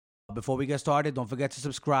Before we get started, don't forget to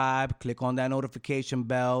subscribe, click on that notification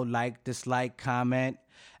bell, like, dislike, comment,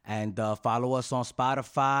 and follow us on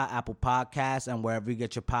Spotify, Apple Podcasts, and wherever you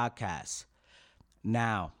get your podcasts.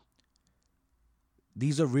 Now,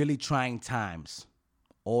 these are really trying times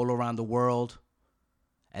all around the world,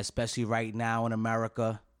 especially right now in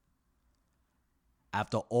America.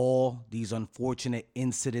 After all these unfortunate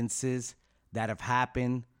incidences that have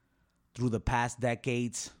happened through the past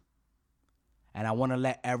decades, and I want to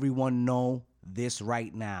let everyone know this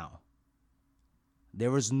right now.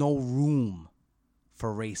 There is no room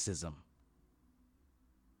for racism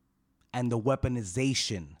and the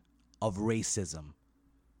weaponization of racism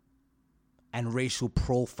and racial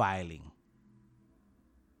profiling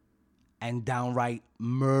and downright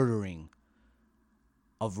murdering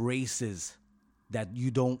of races that you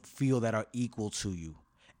don't feel that are equal to you.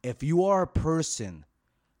 If you are a person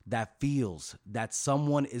that feels that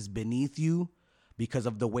someone is beneath you because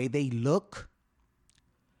of the way they look,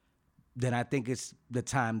 then I think it's the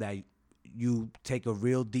time that you take a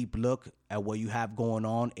real deep look at what you have going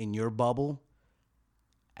on in your bubble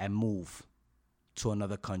and move to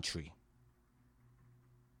another country.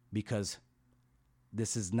 Because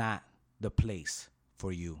this is not the place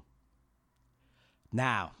for you.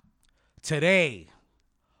 Now, today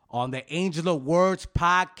on the Angel of Words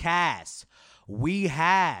podcast, we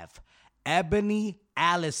have Ebony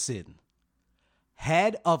Allison,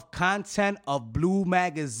 head of content of Bleu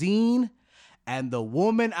magazine, and the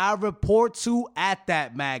woman I report to at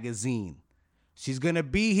that magazine. She's going to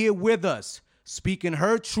be here with us, speaking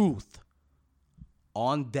her truth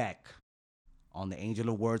on deck on the Angel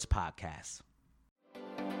of Words podcast.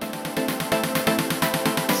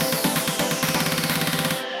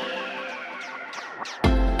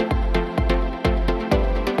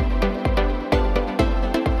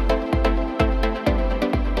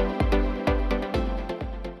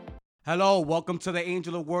 Hello, welcome to the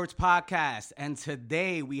Angel of Words podcast. And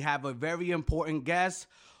today we have a very important guest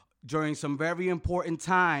during some very important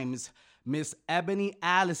times, Miss Ebony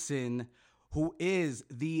Allison, who is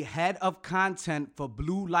the head of content for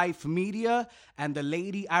Bleu Life Media and the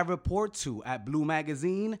lady I report to at Bleu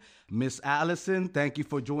Magazine. Miss Allison, thank you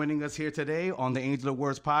for joining us here today on the Angel of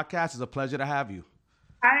Words podcast. It's a pleasure to have you.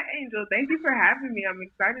 Hi, Angel. Thank you for having me. I'm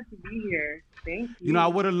excited to be here. Thank you. I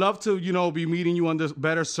would have loved to, be meeting you under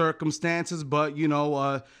better circumstances, but,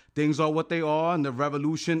 things are what they are, and the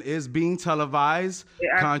revolution is being televised,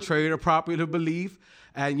 contrary to popular belief.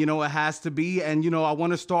 And, it has to be. And, I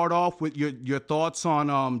want to start off with your thoughts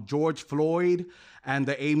on George Floyd and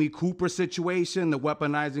the Amy Cooper situation, the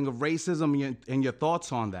weaponizing of racism, and your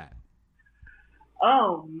thoughts on that.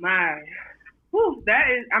 Oh, my. Whew,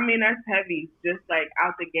 that's heavy, just like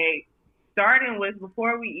out the gate. Starting with,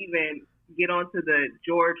 before we even get onto the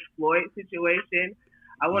George Floyd situation,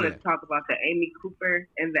 I want to talk about the Amy Cooper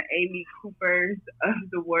and the Amy Coopers of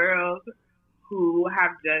the world who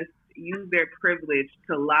have just used their privilege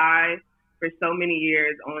to lie for so many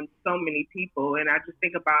years on so many people. And I just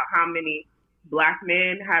think about how many Black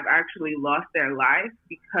men have actually lost their life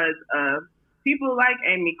because of people like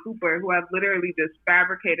Amy Cooper, who have literally just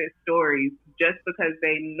fabricated stories just because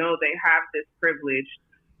they know they have this privilege.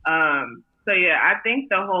 I think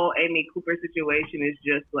the whole Amy Cooper situation is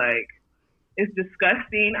just like, it's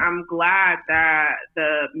disgusting. I'm glad that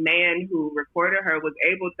the man who recorded her was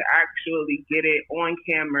able to actually get it on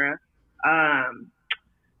camera.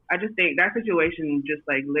 I just think that situation just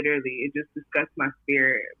like literally, it just disgusts my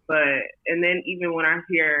spirit. And then even when I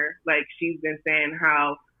hear like she's been saying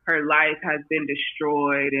how her life has been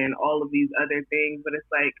destroyed and all of these other things, but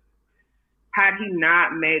it's like, had he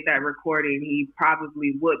not made that recording, he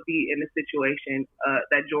probably would be in the situation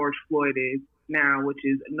that George Floyd is now, which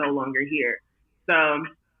is no longer here. So,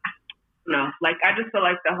 I just feel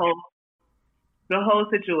like the whole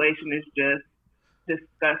situation is just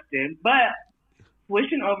disgusting. But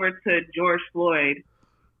switching over to George Floyd,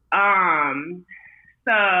 so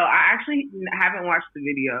I actually haven't watched the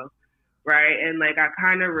video, right? And I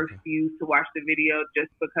kind of refuse to watch the video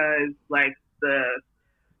just because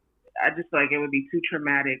I just feel like it would be too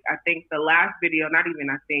traumatic. I think the last video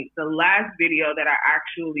that I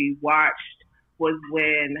actually watched was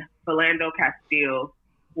when Philando Castile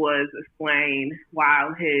was slain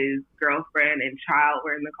while his girlfriend and child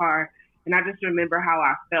were in the car. And I just remember how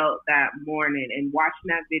I felt that morning and watching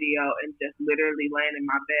that video and just literally laying in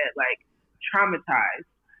my bed, traumatized.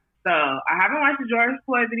 So I haven't watched the George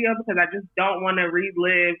Floyd video because I just don't want to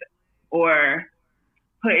relive or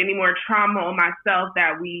put any more trauma on myself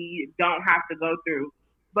that we don't have to go through.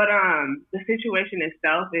 But the situation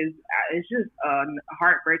itself it's just a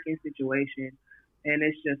heartbreaking situation. And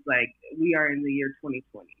it's just we are in the year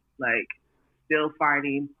 2020. like still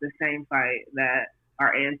fighting the same fight that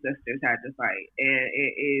our ancestors had to fight. And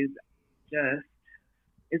it is just,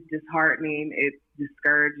 it's disheartening. It's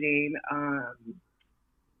discouraging. I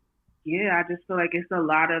just feel like it's a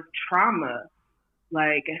lot of trauma,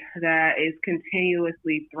 like, that is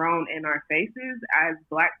continuously thrown in our faces as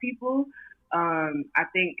Black people. I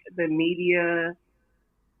think the media,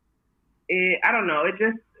 I don't know, it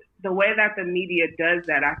just, the way that the media does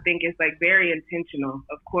that, I think it's like very intentional,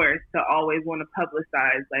 of course, to always want to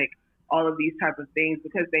publicize like all of these type of things,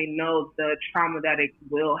 because they know the trauma that it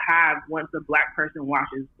will have once a Black person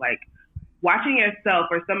watches, like watching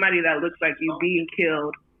yourself or somebody that looks like you being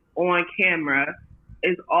killed on camera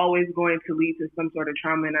is always going to lead to some sort of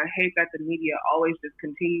trauma. And I hate that the media always just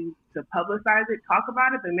continues to publicize it, talk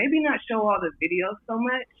about it, but maybe not show all the videos so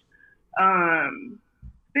much.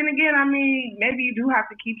 Then again, I mean, maybe you do have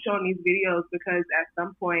to keep showing these videos, because at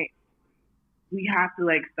some point we have to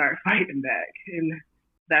like start fighting back. And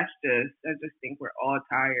I just think we're all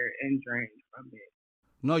tired and drained from it.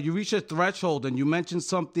 No, you reach a threshold, and you mentioned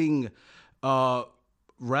something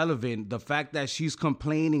relevant. The fact that she's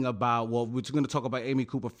complaining about, well, we're going to talk about Amy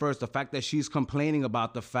Cooper first. The fact that she's complaining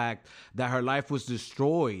about the fact that her life was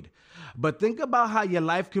destroyed. But think about how your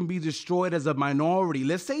life can be destroyed as a minority.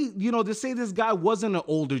 Let's say, let's say this guy wasn't an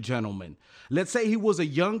older gentleman. Let's say he was a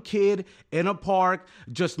young kid in a park,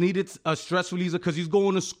 just needed a stress reliever because he's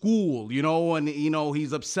going to school, and,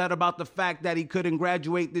 he's upset about the fact that he couldn't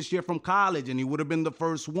graduate this year from college and he would have been the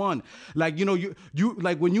first one. Like, you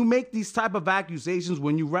like when you make these type of accusations,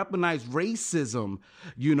 when you weaponize racism,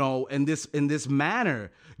 in this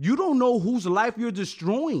manner, you don't know whose life you're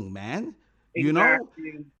destroying, man.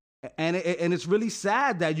 Exactly. And it's really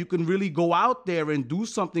sad that you can really go out there and do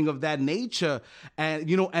something of that nature and,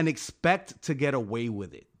 and expect to get away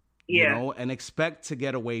with it. Yeah. And expect to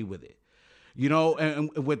get away with it.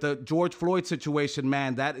 And with the George Floyd situation,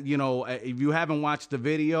 man, that, if you haven't watched the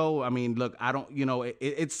video, I mean, look, I don't,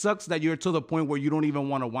 it sucks that you're to the point where you don't even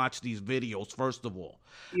want to watch these videos, first of all.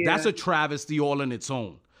 Yeah. That's a travesty all in its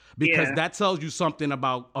own, because that tells you something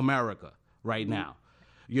about America right now.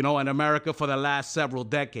 And America for the last several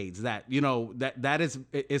decades, that, that is,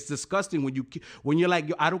 it's disgusting when you're like,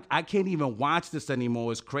 I can't even watch this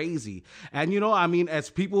anymore. It's crazy. And, I mean, as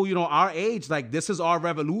people, our age, like, this is our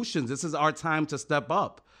revolution. This is our time to step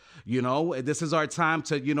up. This is our time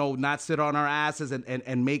to, not sit on our asses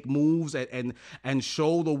and make moves and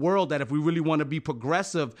show the world that if we really want to be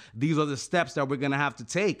progressive, these are the steps that we're going to have to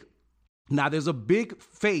take. Now, there's a big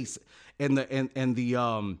face in the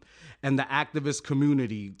activist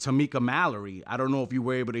community, Tamika Mallory. I don't know if you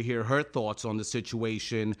were able to hear her thoughts on the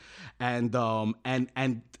situation, and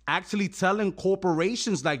actually telling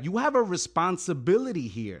corporations, like, you have a responsibility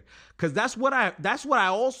here, because that's what I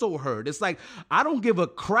also heard. It's like, I don't give a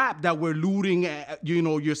crap that we're looting,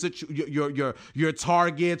 your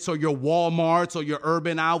Targets or your Walmarts or your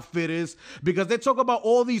Urban Outfitters, because they talk about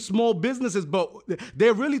all these small businesses, but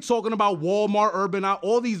they're really talking about Walmart, Urban Out,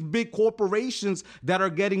 all these big corporations that are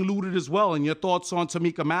getting looted as well. And your thoughts on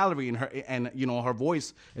Tamika Mallory and her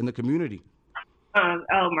voice in the community?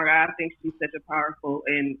 Oh my God, I think she's such a powerful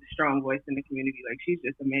and strong voice in the community. Like, she's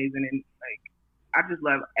just amazing, and like, I just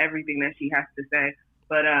love everything that she has to say.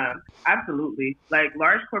 But absolutely, like,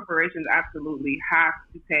 large corporations absolutely have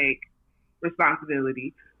to take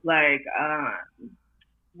responsibility. Like,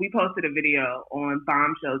 we posted a video on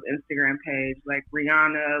Bombshell's Instagram page. Like,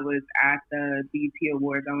 Rihanna was at the BET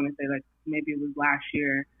Awards, I want to say, like, maybe it was last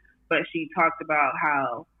year, but she talked about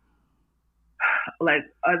how, like,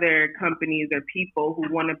 other companies or people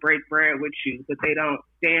who want to break bread with you, but they don't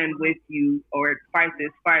stand with you or fight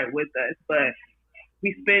this fight with us. But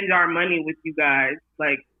we spend our money with you guys.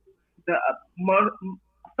 Like,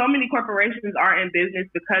 so many corporations are in business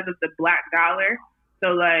because of the Black dollar.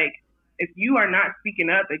 So, like, if you are not speaking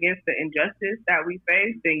up against the injustice that we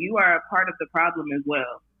face, then you are a part of the problem as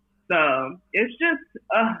well. So it's just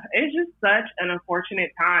such an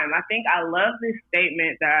unfortunate time. I think I love this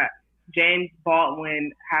statement that James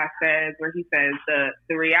Baldwin has said, where he says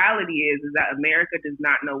the reality is that America does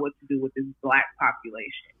not know what to do with this Black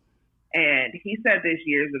population. And he said this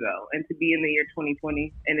years ago, and to be in the year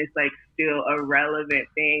 2020, and it's like still a relevant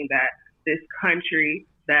thing, that this country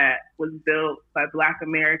that was built by Black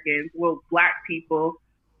Americans, well, Black people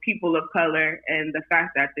of color, and the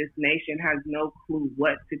fact that this nation has no clue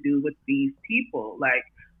what to do with these people. Like,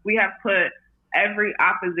 we have put every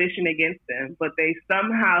opposition against them, but they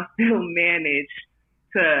somehow still manage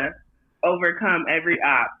to overcome every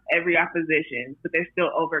opposition, but they're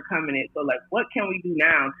still overcoming it. So, like, what can we do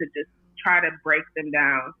now to just try to break them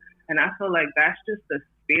down? And I feel like that's just the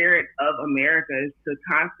spirit of America is to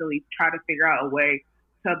constantly try to figure out a way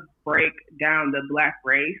to break down the Black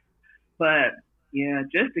race. But yeah,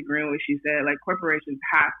 just agreeing with what she said, like corporations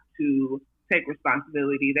have to take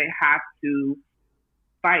responsibility. They have to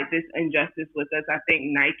fight this injustice with us. I think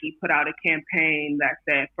Nike put out a campaign that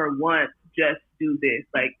said, for once, just do this.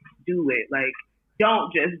 Like, do it. Like,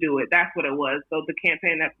 don't just do it. That's what it was. So the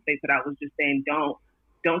campaign that they put out was just saying, don't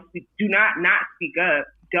speak, do not speak up.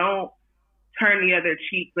 Don't turn the other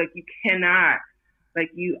cheek. Like, you cannot,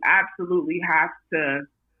 like, you absolutely have to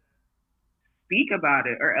speak about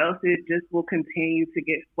it, or else it just will continue to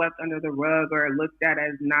get swept under the rug or looked at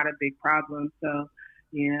as not a big problem. So,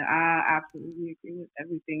 yeah, I absolutely agree with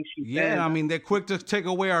everything she said. Yeah, I mean, they're quick to take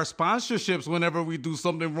away our sponsorships whenever we do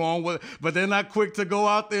something wrong, but they're not quick to go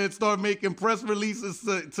out there and start making press releases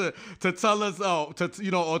to tell us, or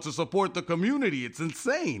to support the community. It's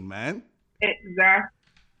insane, man. Exactly.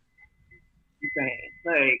 Insane.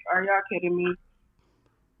 Like, are y'all kidding me?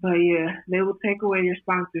 But yeah, they will take away your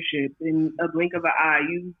sponsorship in a blink of an eye.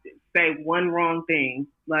 You say one wrong thing,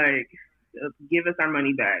 like, give us our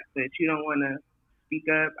money back, but you don't want to speak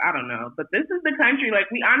up. I don't know. But this is the country. Like,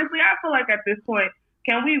 I feel like at this point,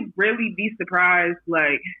 can we really be surprised?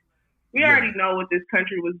 Like, we already know what this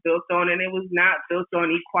country was built on, and it was not built on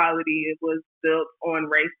equality. It was built on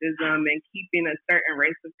racism and keeping a certain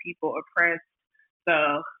race of people oppressed.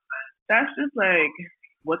 So that's just like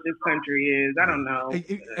what this country is. I don't know.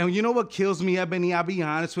 And you know what kills me, Ebony? I'll be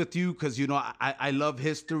honest with you, because, I love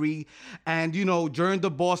history. And, during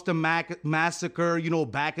the Boston Massacre,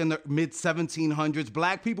 back in the mid-1700s,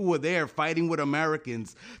 Black people were there fighting with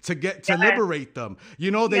Americans to liberate them.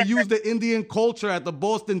 They used the Indian culture at the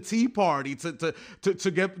Boston Tea Party to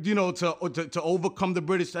get, to overcome the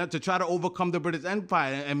British, to try to overcome the British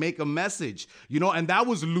Empire and make a message, and that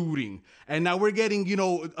was looting. And now we're getting,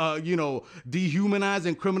 dehumanized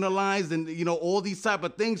and criminalized and, all these type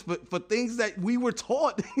of things for things that we were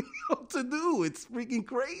taught to do. It's freaking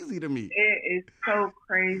crazy to me. It is so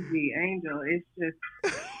crazy, Angel. It's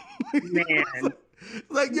just, man.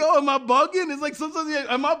 Like, yo, am I bugging? It's like sometimes,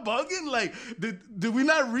 am I bugging? Like, did we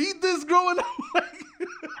not read this growing up?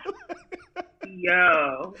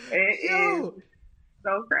 Yo, it is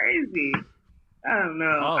so crazy. I don't know.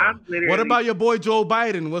 I'm literally. What about your boy Joe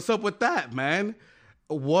Biden? What's up with that, man?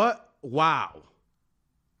 What? Wow.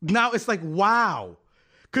 Now it's like, wow.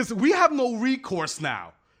 Because we have no recourse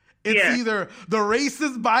now. It's either the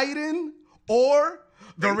racist Biden or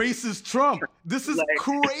the racist Trump. This is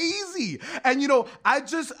crazy. And,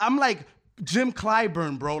 I'm like Jim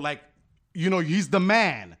Clyburn, bro. Like, he's the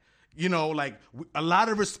man. A lot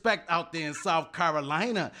of respect out there in South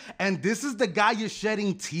Carolina. And this is the guy you're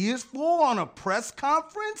shedding tears for on a press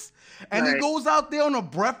conference? And he goes out there on a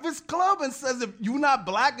Breakfast Club and says, if you're not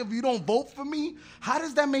Black, if you don't vote for me, how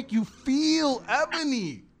does that make you feel,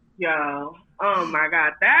 Ebony? Yo, oh my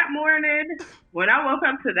God. That morning, when I woke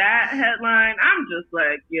up to that headline, I'm just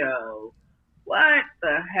like, yo, what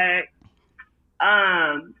the heck?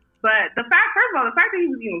 But first of all, the fact that he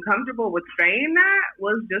was even comfortable with saying that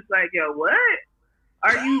was just like, yo, what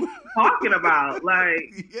are you talking about?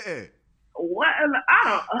 Like, what? I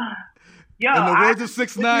don't. Yo, in the words of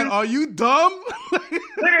 6ix9ine, are you dumb?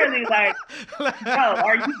 Literally, like, yo,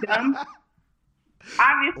 are you dumb?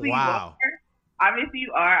 Obviously, you are. Obviously,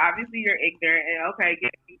 you are. Obviously, you're ignorant. And okay,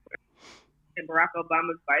 and Barack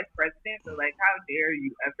Obama's vice president. So, like, how dare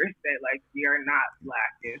you ever say, like, you're not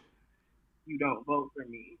Black if you don't vote for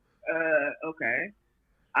me? Okay.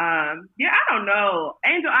 Yeah, I don't know.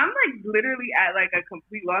 Angel, I'm like literally at like a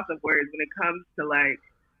complete loss of words when it comes to like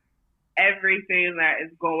everything that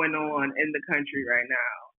is going on in the country right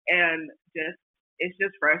now. And it's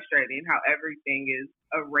just frustrating how everything is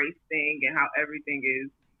a race thing and how everything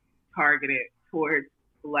is targeted towards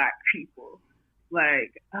Black people.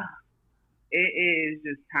 Like, it is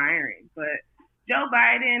just tiring. But Joe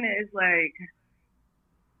Biden is like,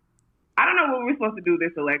 I don't know what we're supposed to do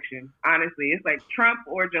this election, honestly. It's like Trump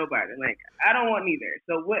or Joe Biden. Like, I don't want neither.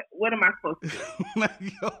 So what am I supposed to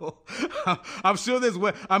do? Yo, I'm sure there's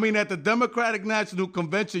way. I mean, at the Democratic National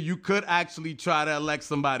Convention, you could actually try to elect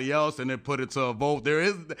somebody else and then put it to a vote. There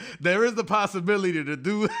is the possibility to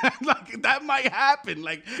do that. Like, that might happen.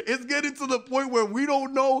 Like, it's getting to the point where we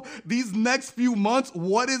don't know these next few months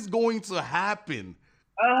what is going to happen.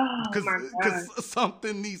 Oh, my God. Because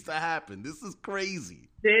something needs to happen. This is crazy.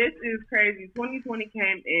 This is crazy. 2020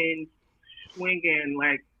 came in swinging,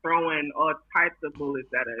 like throwing all types of bullets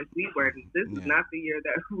at us. This is not the year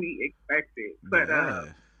that we expected. But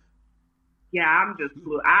I'm just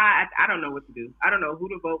flu. I don't know what to do. I don't know who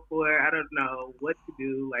to vote for. I don't know what to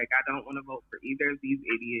do. Like, I don't want to vote for either of these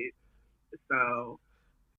idiots. So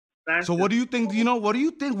So what do you think? You know, what do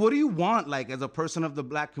you think? What do you want, like, as a person of the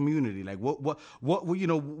Black community? Like, what you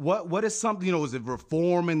know, what is something? You know, is it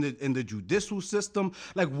reform in the judicial system?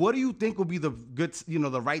 Like, what do you think will be the good, you know,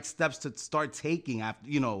 the right steps to start taking after,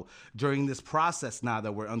 you know, during this process now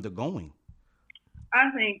that we're undergoing?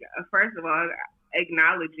 I think, first of all,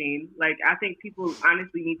 acknowledging, like, I think people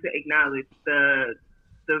honestly need to acknowledge the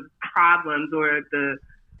problems or the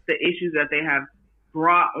issues that they have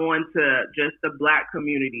brought on to just the Black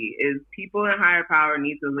community. Is people in higher power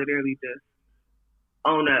need to literally just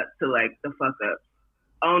own up to, like, the fuck up,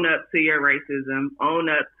 own up to your racism, own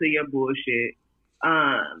up to your bullshit.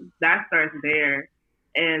 That starts there.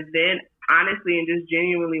 And then honestly and just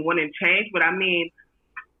genuinely wanting change. But I mean,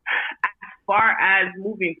 as far as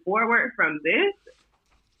moving forward from this,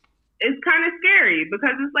 it's kind of scary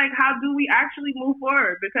because it's like, how do we actually move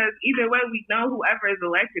forward? Because either way, we know whoever is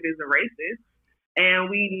elected is a racist. And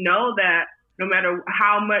we know that no matter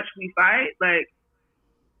how much we fight, like,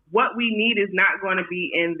 what we need is not going to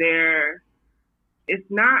be in there. It's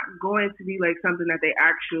not going to be like something that they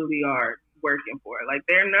actually are working for. Like,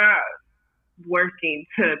 they're not working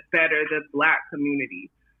to better the Black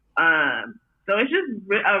community. So it's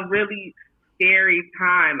just a really scary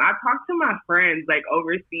time. I talk to my friends, like,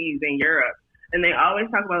 overseas in Europe, and they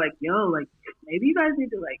always talk about, like, yo, like, maybe you guys need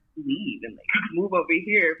to, like, leave and, like, move over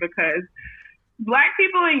here, because Black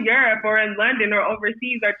people in Europe or in London or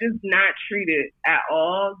overseas are just not treated at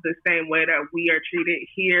all the same way that we are treated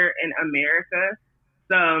here in America.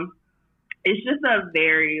 So it's just a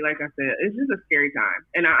very, like I said, it's just a scary time.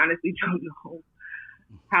 And I honestly don't know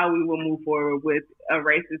how we will move forward with a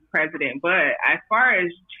racist president. But as far as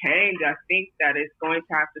change, I think that it's going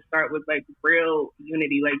to have to start with, like, real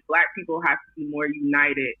unity. Like, Black people have to be more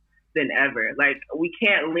united than ever. Like, we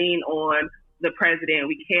can't lean on the president.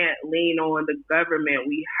 We can't lean on the government.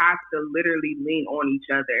 We have to literally lean on each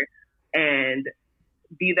other and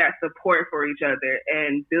be that support for each other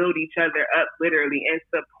and build each other up literally and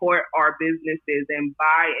support our businesses and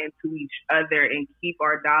buy into each other and keep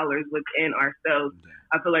our dollars within ourselves.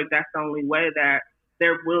 I feel like that's the only way that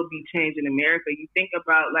there will be change in America. You think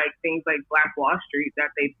about, like, things like Black Wall Street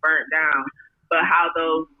that they burnt down, but how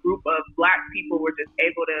those group of Black people were just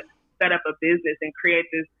able to set up a business and create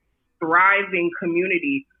this thriving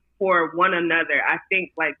community for one another. I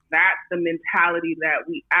think, like, that's the mentality that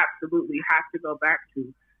we absolutely have to go back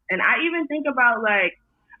to. And I even think about, like,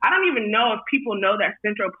 I don't even know if people know that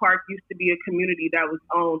Central Park used to be a community that was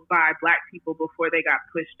owned by Black people before they got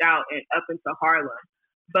pushed out and up into Harlem.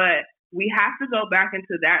 But we have to go back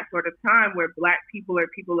into that sort of time where Black people or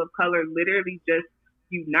people of color literally just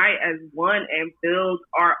unite as one and build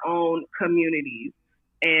our own communities.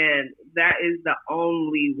 And that is the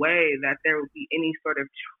only way that there will be any sort of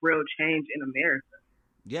real change in America.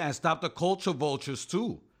 Yeah, and stop the culture vultures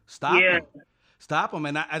too. Stop them. Stop them.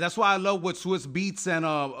 And that's why I love what Swiss Beats and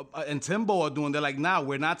Timbo are doing. They're like, nah,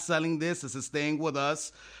 we're not selling this. This is staying with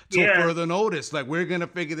us till further notice. Like, we're going to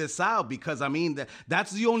figure this out, because, I mean,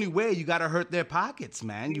 that's the only way. You got to hurt their pockets,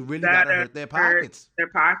 man. You really got to hurt their pockets.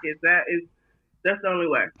 That's the only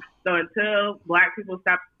way. So until Black people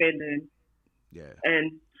stop spending,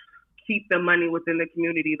 and keep the money within the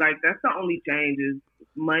community, like, that's the only change is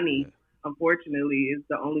money. Unfortunately, is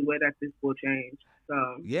the only way that this will change.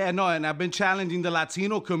 So and I've been challenging the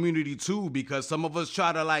Latino community too, because some of us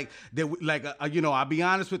try to you know, I'll be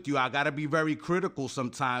honest with you, I gotta be very critical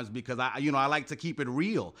sometimes, because I like to keep it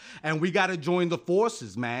real, and we gotta join the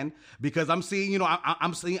forces, man, because I'm seeing, you know,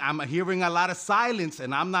 I'm hearing a lot of silence,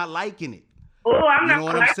 and I'm not liking it. Oh, I'm you not know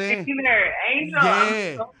what I'm saying? Either, Angel.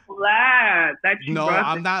 I'm so glad that you. No,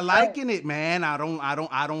 I'm not liking it, man. I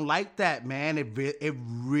don't like that, man. It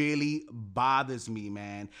really bothers me,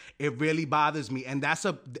 man. It really bothers me, and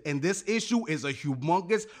this issue is a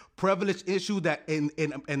humongous, privileged issue that in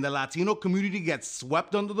the Latino community gets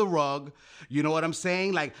swept under the rug. You know what I'm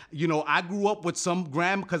saying? Like, you know, I grew up with some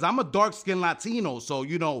because I'm a dark-skinned Latino, so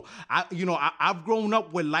I've grown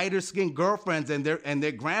up with lighter-skinned girlfriends, and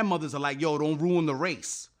their grandmothers are like, yo, don't ruin the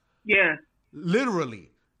race. Yeah. Literally.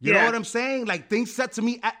 You know what I'm saying? Like, things said to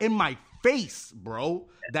me in my face, bro,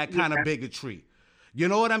 that kind of bigotry. You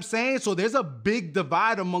know what I'm saying? So there's a big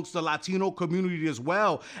divide amongst the Latino community as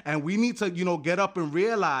well. And we need to, you know, get up and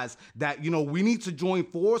realize that, you know, we need to join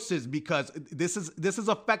forces, because this is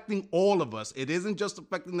affecting all of us. It isn't just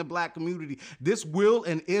affecting the Black community. This will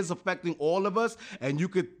and is affecting all of us. And you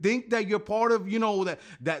could think that you're part of, you know,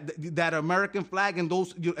 that American flag and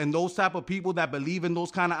those type of people that believe in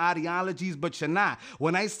those kind of ideologies, but you're not.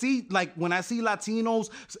 When I see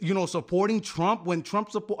Latinos, you know, supporting Trump, when Trump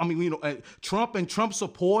Trump and Trump Trump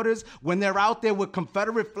supporters, when they're out there with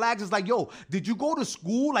Confederate flags, it's like, yo, did you go to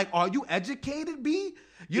school? Like, are you educated, B?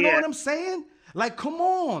 You know what I'm saying? Like, come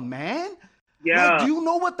on, man. Yeah. Like, do you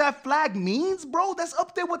know what that flag means, bro? That's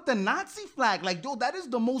up there with the Nazi flag. Like, yo, that is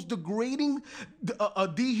the most degrading,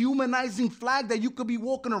 dehumanizing flag that you could be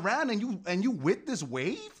walking around, and you with this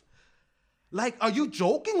wave? Like, are you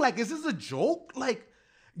joking? Like, is this a joke? Like,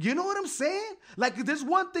 you know what I'm saying? Like, there's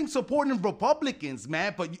one thing supporting Republicans,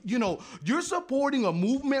 man, but, you know, you're supporting a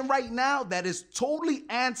movement right now that is totally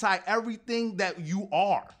anti everything that you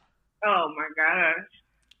are. Oh, my gosh.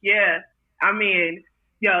 Yeah. I mean,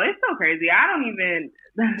 yo, it's so crazy. I don't even,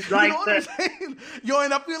 like, you know what I'm saying? Yo,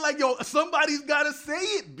 and I feel like, yo, somebody's got to say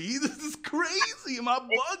it, B. This is crazy. Am I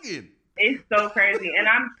bugging? It's so crazy. And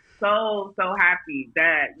I'm so happy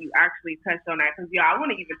that you actually touched on that, because I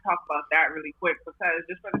want to even talk about that really quick, because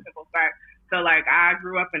just for the simple fact, so like I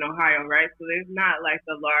grew up in Ohio, right? So there's not like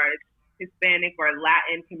a large Hispanic or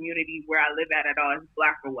Latin community where I live at all. It's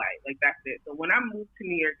black or white, like that's it. So when I moved to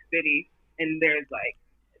New York City, and there's like,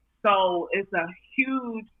 so it's a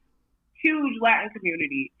huge Latin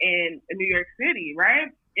community in New York City,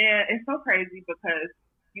 right? And it's so crazy because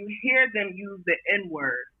you hear them use the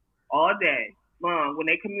N-word all day long when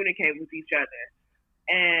they communicate with each other.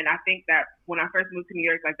 And I think that when I first moved to New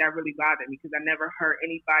York, like that really bothered me, because I never heard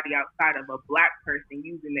anybody outside of a black person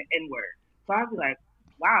using the N-word. So I was like,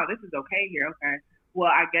 wow, this is okay here. Okay. Well,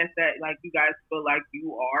 I guess that like you guys feel like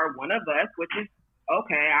you are one of us, which is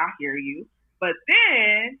okay. I hear you. But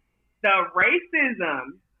then the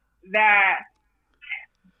racism that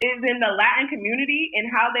is in the Latin community and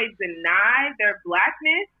how they deny their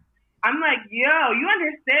blackness, I'm like, yo, you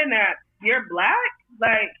understand that you're black?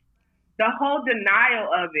 Like, the whole denial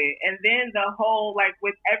of it. And then the whole, like,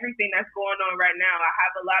 with everything that's going on right now, I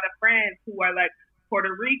have a lot of friends who are, like,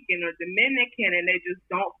 Puerto Rican or Dominican, and they just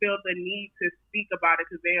don't feel the need to speak about it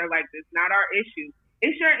because they are like, it's not our issue.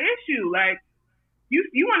 It's your issue. Like,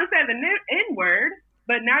 you want to say the N-word,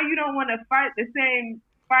 but now you don't want to fight the same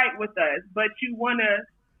fight with us, but you want to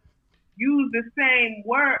use the same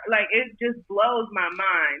word. Like, it just blows my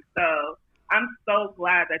mind. So I'm so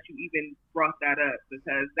glad that you even brought that up,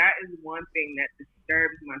 because that is one thing that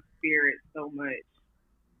disturbs my spirit so much.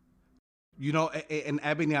 You know, and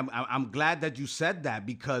Ebony, I'm glad that you said that,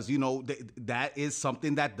 because, you know, that is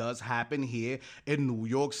something that does happen here in New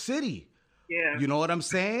York City. Yeah. You know what I'm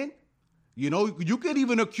saying? You know, you could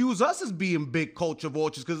even accuse us as being big culture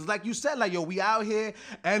vultures, because like you said, like, yo, we out here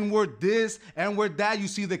and we're this and we're that. You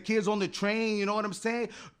see the kids on the train, you know what I'm saying?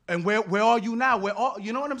 And where are you now?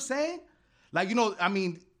 You know what I'm saying? Like, you know, I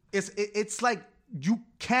mean, it's like you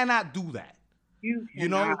cannot do that. You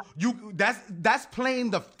know, that's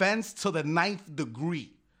playing the fence to the 9th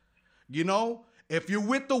degree. You know, if you're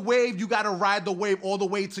with the wave, you got to ride the wave all the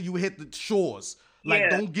way till you hit the shores.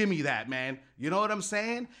 Like, don't give me that, man. You know what I'm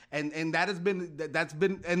saying? And that's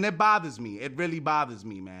been, and it bothers me. It really bothers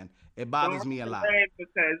me, man. It bothers me a lot.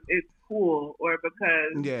 Because it's cool, or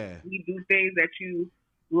because we do things that you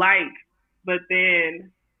like, but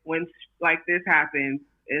then when like this happens,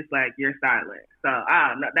 it's like you're silent. So I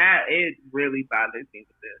don't know. That it really bothers me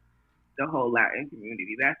with the whole Latin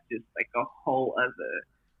community. That's just like a whole other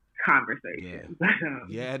conversation.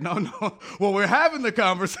 Yeah. No. Well, we're having the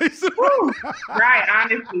conversation. Right,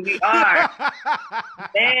 honestly, we are.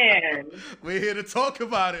 Man. We're here to talk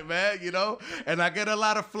about it, man, you know? And I get a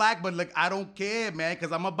lot of flack, but like, I don't care, man,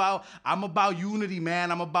 because I'm about unity,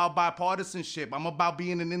 man. I'm about bipartisanship. I'm about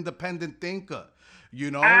being an independent thinker. You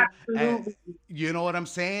know, absolutely. And, you know what I'm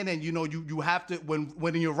saying? And, you know, you have to,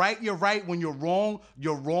 when you're right, you're right. When you're wrong,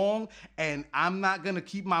 you're wrong. And I'm not going to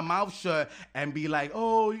keep my mouth shut and be like,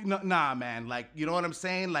 oh, nah, man. Like, you know what I'm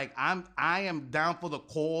saying? Like, I am down for the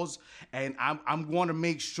cause, and I'm going to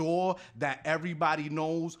make sure that everybody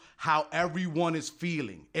knows how everyone is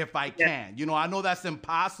feeling, if I can. You know, I know that's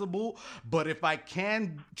impossible, but if I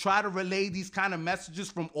can try to relay these kind of messages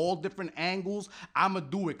from all different angles, I'm going to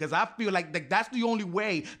do it. Because I feel like that's the only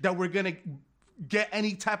way that we're gonna get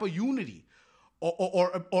any type of unity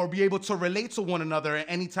or be able to relate to one another in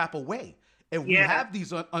any type of way. If we have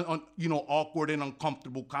these awkward and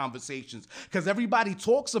uncomfortable conversations, because everybody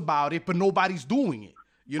talks about it, but nobody's doing it.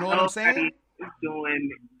 You know what I'm saying? Nobody's doing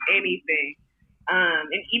anything.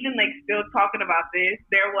 And even like still talking about this,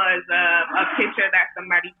 there was a picture that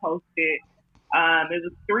somebody posted. It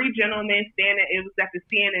was 3 gentlemen standing. It was at the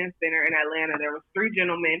CNN Center in Atlanta. There was 3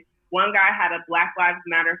 gentlemen. One guy had a Black Lives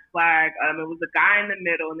Matter flag. It was a guy in the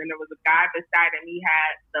middle, and then there was a guy beside him. He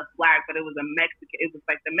had the flag, but it was It was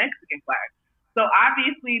like the Mexican flag. So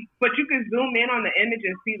obviously, but you can zoom in on the image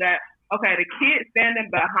and see that, okay, the kid standing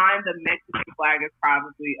behind the Mexican flag is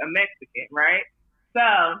probably a Mexican, right?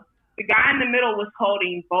 So the guy in the middle was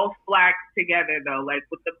holding both flags together though, like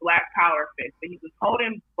with the black power fist. So he was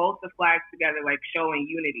holding both the flags together, like showing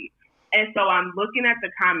unity. And so I'm looking at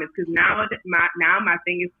the comments because now my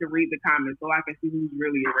thing is to read the comments so I can see who's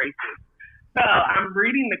really a racist. So I'm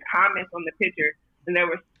reading the comments on the picture, and there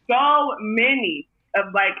were so many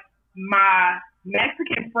of like my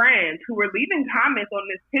Mexican friends who were leaving comments on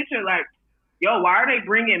this picture, like, "Yo, why are they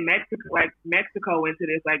bringing Mexico into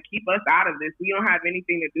this? Like, keep us out of this. We don't have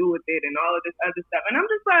anything to do with it, and all of this other stuff." And I'm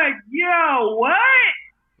just like, "Yo, what?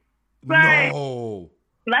 Like, no.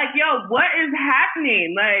 Like, yo, what is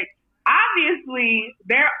happening? Like, obviously,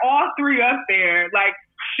 they're all three up there, like,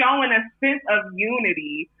 showing a sense of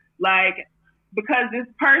unity, like." Because this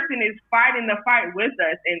person is fighting the fight with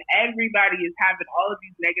us, and everybody is having all of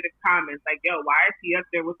these negative comments, like, "Yo, why is he up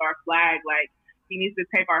there with our flag? Like, he needs to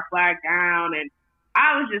take our flag down." And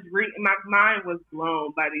I was just my mind was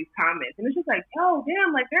blown by these comments, and it's just like, yo,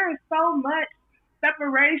 damn, like there is so much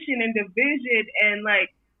separation and division and like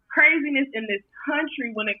craziness in this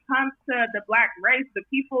country when it comes to the Black race. The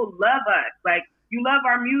people love us, like you love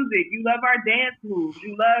our music, you love our dance moves,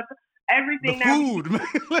 you love everything. The food, man.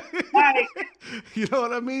 Like, you know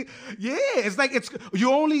what I mean? Yeah, it's like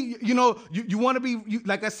you only, you want to be,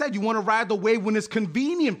 like I said, you want to ride the wave when it's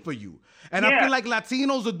convenient for you. And I feel like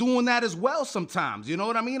Latinos are doing that as well sometimes. You know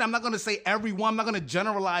what I mean? I'm not going to say everyone. I'm not going to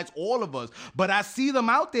generalize all of us. But I see them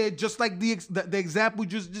out there just like the example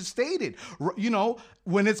you just stated.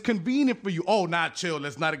 When it's convenient for you. Oh, chill.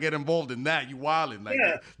 Let's not get involved in that. You wildin'. Like,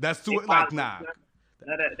 that's too, like, nah.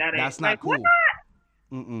 That's not cool. What?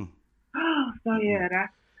 Mm-mm. So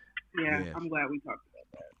I'm glad we talked about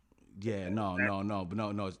that. Yeah,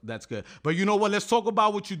 no, that's good. But you know what? Let's talk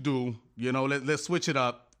about what you do. Let's switch it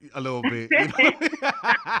up a little bit. We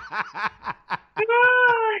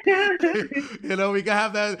can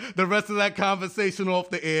have the rest of that conversation off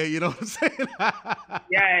the air. You know what I'm saying?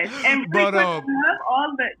 Yes, and but I love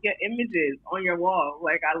all your images on your wall.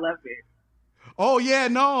 Like, I love it. Oh yeah,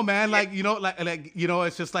 no, man. Like,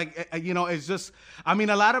 it's just like, it's just, I mean,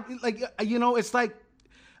 a lot of it's like,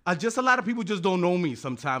 just a lot of people just don't know me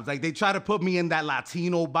sometimes. Like, they try to put me in that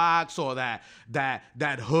Latino box or that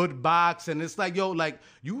hood box. And it's like, yo, like,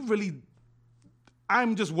 you really,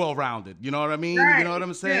 I'm just well-rounded. You know what I mean? Right. You know what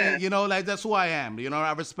I'm saying? Yeah. Like, that's who I am.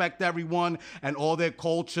 I respect everyone and all their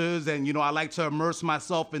cultures. And, I like to immerse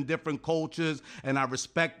myself in different cultures. And I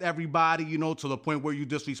respect everybody, to the point where you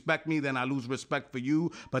disrespect me, then I lose respect for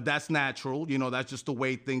you. But that's natural. That's just the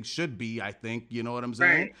way things should be, I think. You know what I'm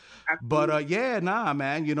saying? Right. But,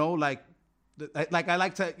 man, like I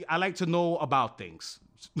like to know about things.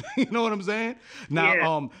 You know what I'm saying?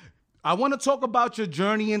 Now, I want to talk about your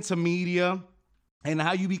journey into media. And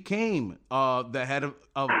how you became the head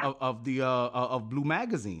of Bleu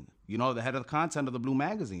magazine, the head of the content of the Bleu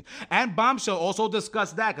magazine. And Bombshell also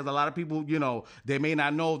discussed that, because a lot of people, they may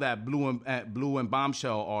not know that Bleu and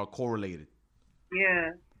Bombshell are correlated.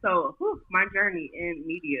 Yeah. So my journey in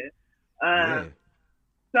media.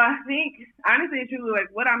 So I think, honestly and truly, like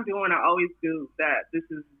what I'm doing, I always do that. This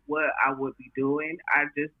is what I would be doing. I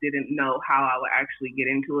just didn't know how I would actually get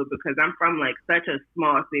into it because I'm from like such a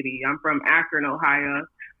small city. I'm from Akron, Ohio,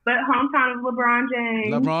 but hometown of LeBron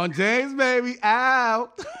James. LeBron James, baby,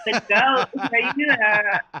 out. The GOAT.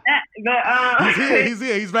 He's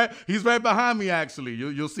here. He's right behind me. Actually,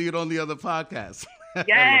 you'll see it on the other podcast.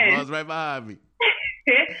 Yes, LeBron's right behind me.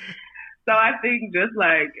 So I think just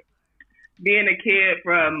like being a kid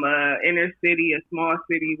from inner city, a small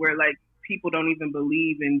city where like people don't even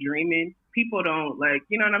believe in dreaming. People don't like,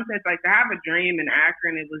 you know what I'm saying? It's like to have a dream in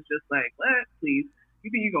Akron, it was just like, what? Please, you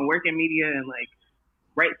think you can work in media and like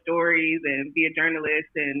write stories and be a journalist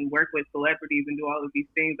and work with celebrities and do all of these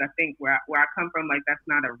things? I think where I come from, like that's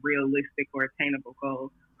not a realistic or attainable goal.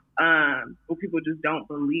 Where people just don't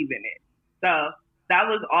believe in it. So that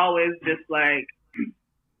was always just like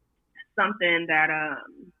something that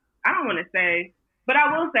I don't want to say, but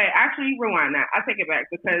I will say, actually, rewind that. I take it back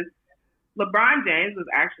because LeBron James was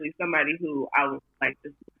actually somebody who I was like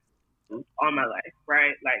just all my life,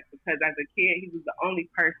 right? Like, because as a kid, he was the only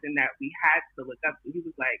person that we had to look up to. He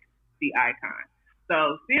was like the icon.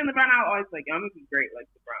 So seeing LeBron, I was always like, I'm going to be great like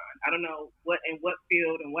LeBron. I don't know in what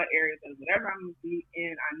field and what areas, but whatever I'm going to be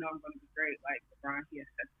in, I know I'm going to be great like LeBron. He has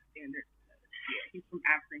set the standard. Yeah, he's from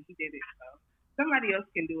Akron. He did it. So somebody else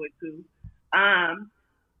can do it too.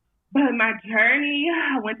 But my journey,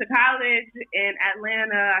 I went to college in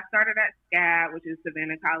Atlanta. I started at SCAD, which is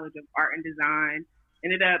Savannah College of Art and Design.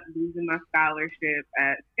 Ended up losing my scholarship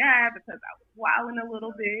at SCAD because I was wilding a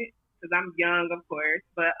little bit because I'm young, of course.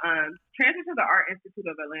 But transferred to the Art Institute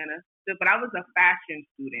of Atlanta. But I was a fashion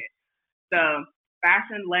student. So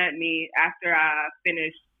fashion led me after I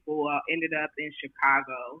finished school. I ended up in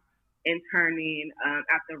Chicago interning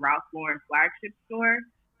at the Ralph Lauren flagship store,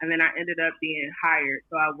 and then I ended up being hired.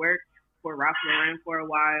 So I worked for Ralph Lauren for a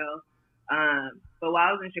while. But while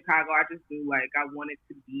I was in Chicago, I just knew like I wanted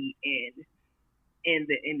to be in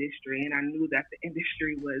the industry, and I knew that the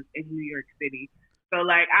industry was in New York City. So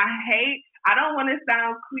like I don't want to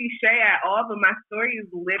sound cliche at all, but my story is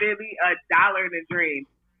literally $1 in a dream.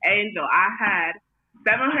 Angel, I had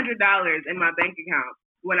 $700 in my bank account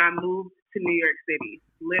when I moved to New York City,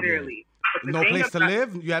 literally. No place to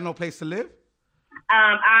live? You had no place to live?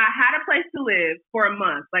 I had a place to live for a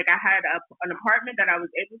month. Like I had an apartment that I was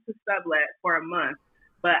able to sublet for a month.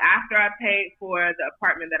 But after I paid for the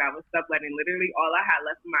apartment that I was subletting, literally all I had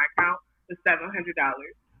left in my account was $700.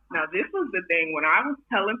 Now, this was the thing. When I was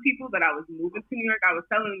telling people that I was moving to New York, I was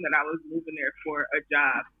telling them that I was moving there for a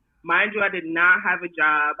job. Mind you, I did not have a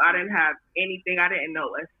job. I didn't have anything. I didn't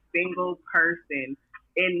know a single person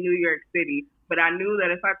in New York City. But I knew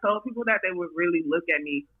that if I told people that, they would really look at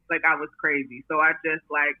me like I was crazy. So I just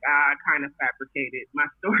I kind of fabricated my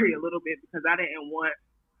story a little bit because I didn't want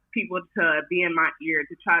people to be in my ear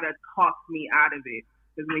to try to talk me out of it.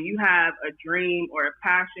 Because when you have a dream or a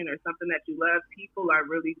passion or something that you love, people are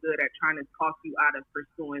really good at trying to talk you out of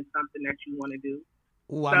pursuing something that you want to do.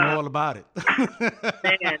 Oh, I know all about it.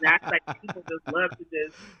 Man, that's like people just love to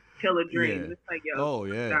just kill a dream. Yeah. It's like, yo, oh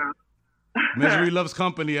yeah. Misery loves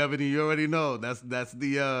company, Ebony. You already know. That's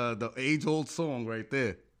the age-old song right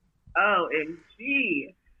there.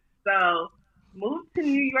 OMG. So moved to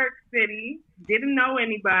New York City, didn't know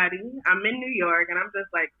anybody. I'm in New York, and I'm just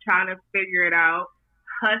like trying to figure it out,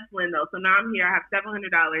 hustling though. So now I'm here. I have $700.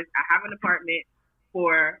 I have an apartment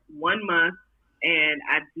for 1 month, and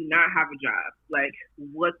I do not have a job. Like,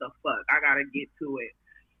 what the fuck? I gotta get to it.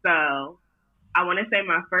 So I want to say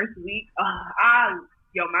my first week.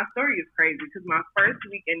 My story is crazy because my first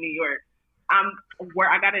week in New York,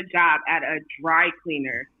 I got a job at a dry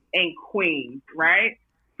cleaner in Queens, right?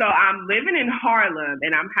 So I'm living in Harlem,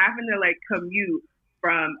 and I'm having to like commute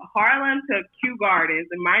from Harlem to Kew Gardens.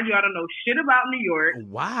 And mind you, I don't know shit about New York.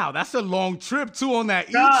 Wow, that's a long trip too on that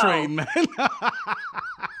E-train, man.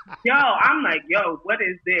 I'm like, what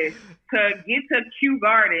is this? To get to Kew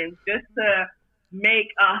Gardens just to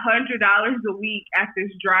make $100 a week at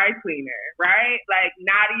this dry cleaner, right? Like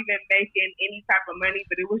not even making any type of money,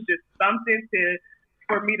 but it was just something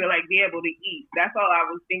for me to like be able to eat. That's all I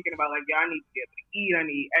was thinking about. Like, I need to be able to eat. I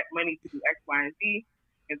need money to do X, Y, and Z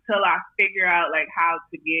until I figure out like how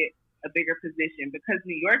to get a bigger position, because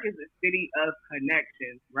New York is a city of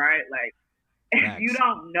connections, right? Like if you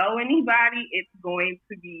don't know anybody, it's going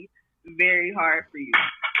to be very hard for you.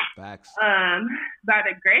 Facts. By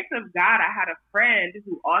the grace of God, I had a friend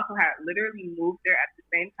who also had literally moved there at the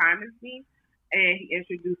same time as me, and he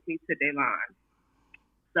introduced me to Devon.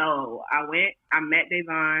 So I met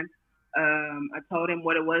Devon. I told him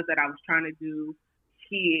what it was that I was trying to do.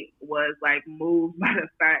 He was like moved by the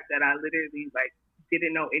fact that I literally like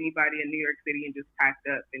didn't know anybody in New York City and just packed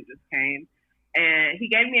up and just came. And he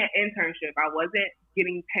gave me an internship. I wasn't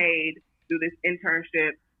getting paid through this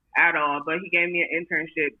internship at all, but he gave me an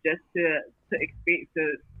internship just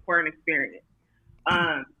for an experience.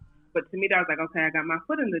 But to me, that was like, okay, I got my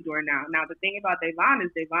foot in the door now. Now, the thing about Devon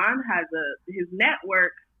is Devon has his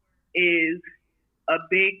network is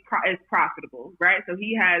is profitable, right? So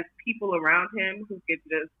he has people around him who can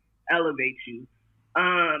just elevate you.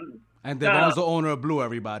 And Devon's the owner of Bleu,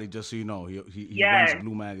 everybody, just so you know. He runs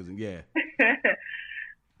Bleu magazine, yeah.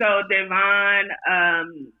 So Devon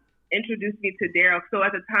introduced me to Daryl. So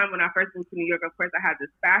at the time when I first moved to New York, of course, I had this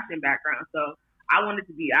fashion background. So I wanted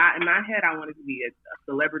to be, in my head, I wanted to be a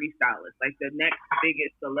celebrity stylist, like the next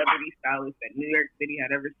biggest celebrity stylist that New York City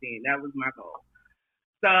had ever seen. That was my goal.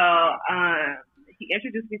 So he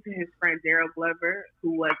introduced me to his friend Daryl Glover,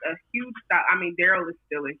 who was a huge Daryl is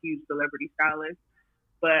still a huge celebrity stylist,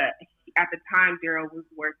 but at the time Daryl was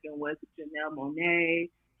working with Janelle Monáe.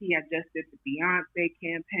 He had just did the Beyonce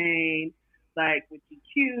campaign, like with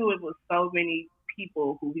GQ. It was so many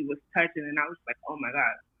people who he was touching, and I was like, oh my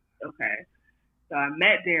God, okay. So I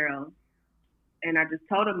met Daryl, and I just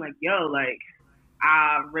told him like, yo, like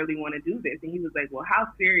I really want to do this, and he was like, well, how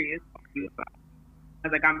serious are you about it? I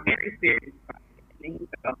was like, I'm very serious about it. And he was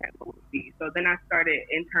like, okay, we'll see. So then I started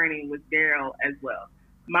interning with Daryl as well.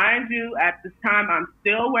 Mind you, at this time, I'm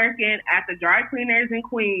still working at the dry cleaners in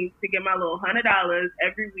Queens to get my little $100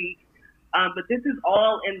 every week. But this is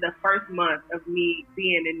all in the first month of me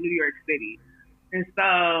being in New York City. And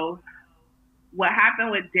so what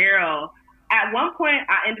happened with Daryl, at one point,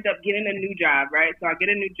 I ended up getting a new job, right? So I get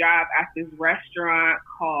a new job at this restaurant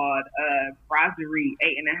called Brasserie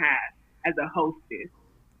 8.5 as a hostess.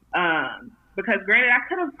 Because granted, I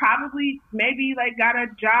could have probably maybe like got a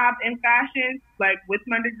job in fashion, like with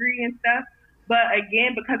my degree and stuff. But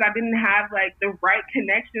again, because I didn't have like the right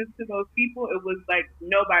connections to those people, it was like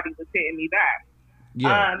nobody was hitting me back.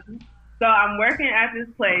 Yeah. So I'm working at this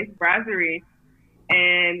place, Brasserie,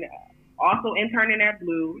 and also interning at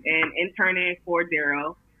Bleu and interning for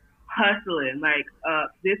Daryl, hustling. Like,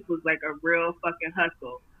 this was like a real fucking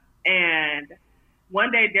hustle. And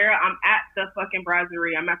one day, Daryl, I'm at the fucking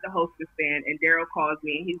Brasserie, I'm at the hostess stand, and Daryl calls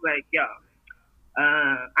me, and he's like, yo,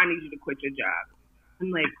 I need you to quit your job.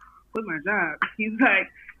 I'm like, quit my job? He's like,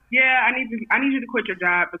 yeah, I need you to quit your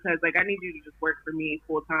job because, like, I need you to just work for me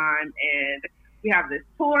full time, and we have this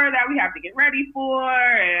tour that we have to get ready for,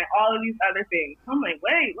 and all of these other things. I'm like,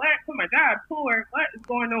 wait, what? Quit my job? Tour? What is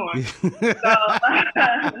going on?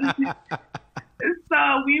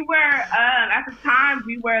 So we were, at the time,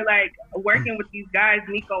 we were like working with these guys,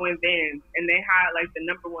 Nico and Vans, and they had like the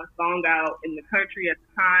 #1 song out in the country at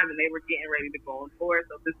the time, and they were getting ready to go on tour.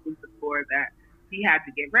 So this was the tour that he had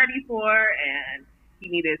to get ready for, and he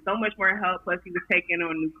needed so much more help. Plus, he was taking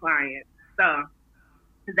on new clients. So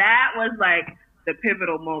that was like the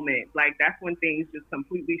pivotal moment. Like, that's when things just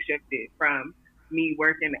completely shifted from me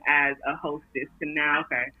working as a hostess to now,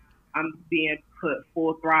 okay, I'm being put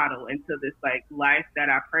full throttle into this like life that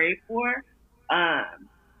I prayed for.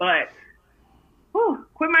 But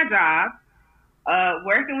quit my job,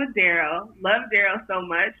 working with Daryl, love Daryl so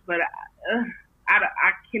much, but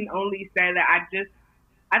I can only say that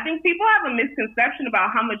I think people have a misconception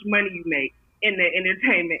about how much money you make in the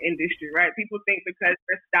entertainment industry, right? People think because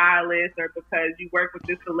you're a stylist or because you work with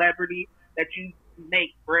this celebrity that you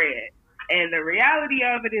make bread. And the reality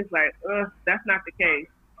of it is like, that's not the case.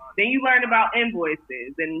 Then you learn about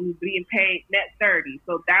invoices and being paid net 30.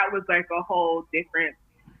 So that was like a whole different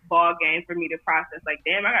ball game for me to process. Like,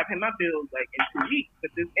 damn, I gotta pay my bills like in 2 weeks,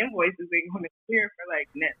 but this invoices ain't gonna clear for like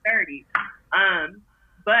net 30.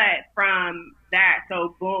 But from that,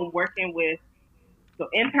 so boom,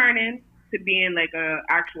 interning to being like a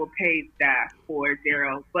actual paid staff for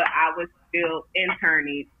Daryl, but I was still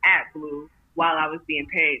interning at Bleu while I was being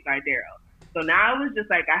paid by Daryl. So now it was just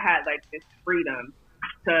like I had like this freedom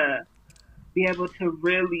to be able to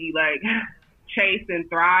really like chase and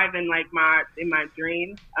thrive in like my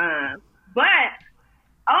dreams. But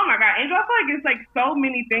oh my God, Angel, I feel like it's like so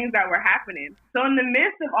many things that were happening. So in the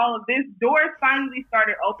midst of all of this, doors finally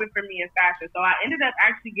started open for me in fashion. So I ended up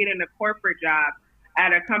actually getting a corporate job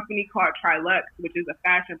at a company called Trilux, which is a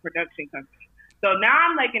fashion production company. So now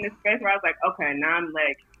I'm like in a space where I was like, okay, now I'm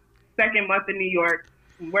like second month in New York,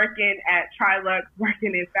 working at Trilux,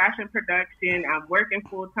 working in fashion production. I'm working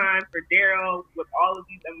full time for Daryl with all of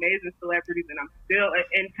these amazing celebrities, and I'm still an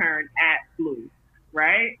intern at Bleu,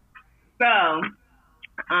 right? So,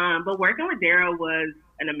 but working with Daryl was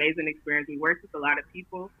an amazing experience. We worked with a lot of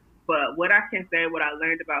people, but what I can say, what I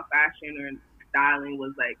learned about fashion and styling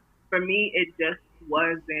was like, for me, it just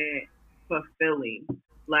wasn't fulfilling.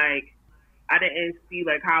 Like, I didn't see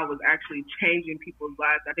like how it was actually changing people's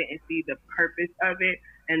lives. I didn't see the purpose of it.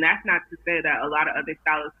 And that's not to say that a lot of other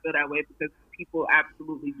stylists feel that way, because people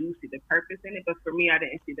absolutely do see the purpose in it. But for me, I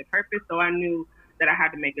didn't see the purpose. So I knew that I had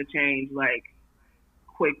to make a change like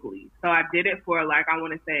quickly. So I did it for like, I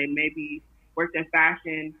want to say maybe worked in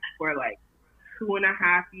fashion for like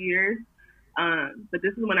 2.5 years. But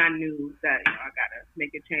this is when I knew that, you know, I got to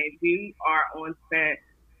make a change. We are on set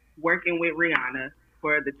working with Rihanna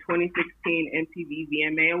for the 2016 MTV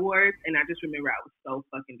VMA Awards, and I just remember I was so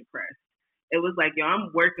fucking depressed. It was like, yo,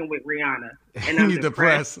 I'm working with Rihanna, and I'm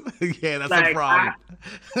depressed. Yeah, that's like, a problem.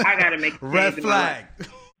 I gotta make a change. Red flag.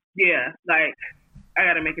 Yeah, like I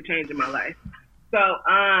gotta make a change in my life. So,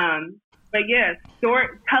 but yeah,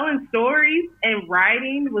 telling stories and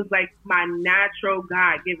writing was like my natural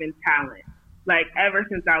God-given talent. Like ever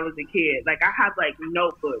since I was a kid, like I have like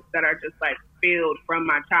notebooks that are just like filled from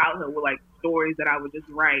my childhood with like stories that I would just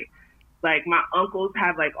write. Like my uncles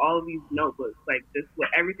have like all of these notebooks, like just with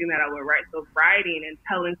everything that I would write. So writing and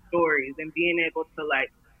telling stories and being able to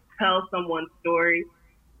like tell someone's story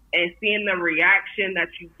and seeing the reaction that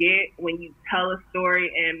you get when you tell a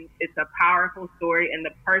story and it's a powerful story and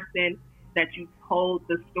the person that you told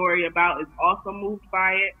the story about is also moved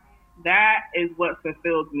by it, that is what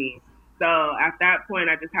fulfilled me. So at that point,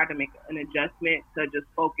 I just had to make an adjustment to just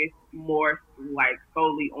focus more like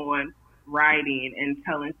solely on writing and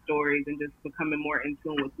telling stories and just becoming more in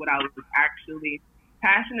tune with what I was actually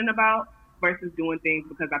passionate about versus doing things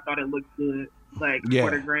because I thought it looked good, like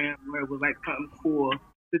for the gram, where it was like something cool.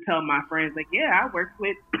 to tell my friends, like, yeah, I worked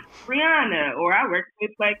with Rihanna, or I worked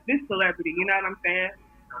with like this celebrity. You know what I'm saying?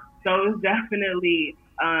 So it was definitely,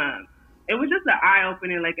 it was just an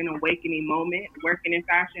eye-opening, like an awakening moment working in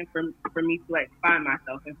fashion for me to like find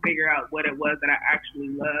myself and figure out what it was that I actually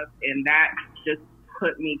loved. And that just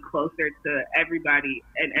put me closer to everybody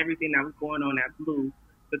and everything that was going on at Bleu,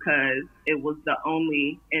 because it was the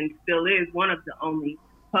only, and still is one of the only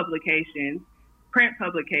publications, print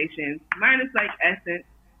publications, minus like Essence.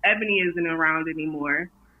 Ebony isn't around anymore.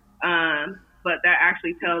 But that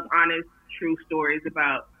actually tells honest, true stories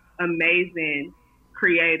about amazing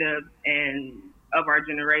creatives and of our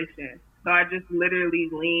generation. So I just literally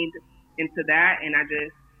leaned into that, and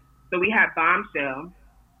so we had Bombshell.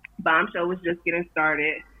 Bombshell was just getting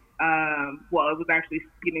started. Well, it was actually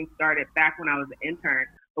getting started back when I was an intern,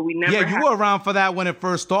 but we never. Yeah, you were around for that when it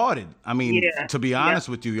first started. I mean, to be honest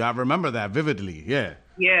with you, I remember that vividly. Yeah.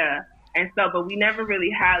 Yeah. And so, but we never really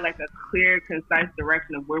had like a clear, concise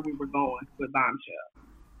direction of where we were going with Bombshell.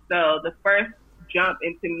 So the first jump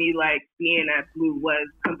into me like being at Bleu was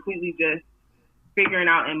completely just figuring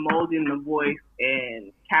out and molding the voice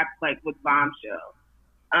and like with Bombshell.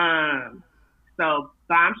 So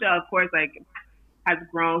Bombshell, of course, like has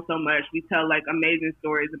grown so much. We tell like amazing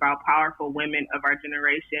stories about powerful women of our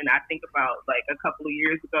generation. I think about like a couple of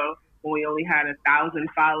years ago when we only had 1,000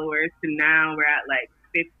 followers to now we're at like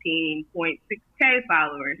 15.6K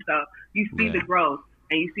followers. So you see the growth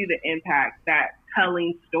and you see the impact that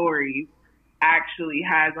telling stories actually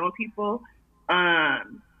has on people.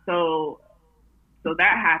 So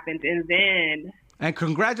that happened, and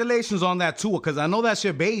congratulations on that tour, because I know that's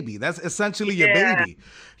your baby. That's essentially your baby.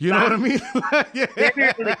 You know what I mean?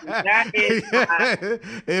 That is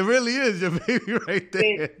it really is your baby right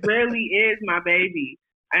there. It really is my baby.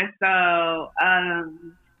 And so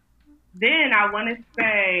then I want to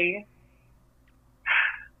say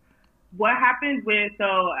what happened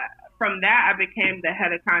from that I became the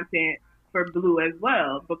head of content for Bleu as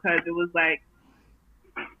well, because it was like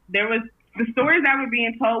there was the stories that were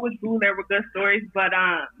being told with Bleu, there were good stories, but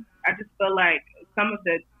I just feel like some of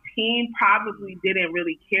the team probably didn't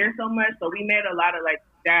really care so much. So we made a lot of like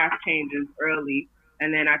staff changes early,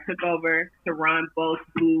 and then I took over to run both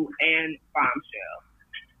Bleu and Bombshell.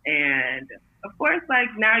 And of course, like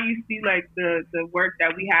now you see like the work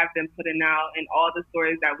that we have been putting out and all the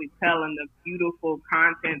stories that we tell and the beautiful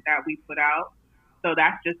content that we put out. So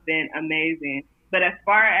that's just been amazing. But as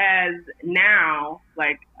far as now,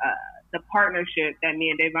 like the partnership that me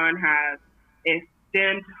and Devon have, it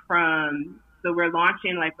stemmed from, so we're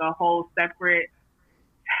launching like a whole separate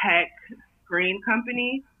tech screen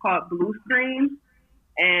company called Bleu Screens.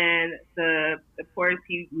 And of course,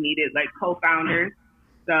 he needed like co-founders.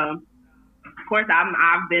 So, of course,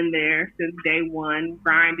 I've been there since day one,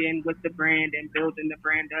 grinding with the brand and building the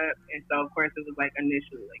brand up. And so, of course, it was like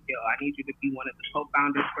initially like, yo, I need you to be one of the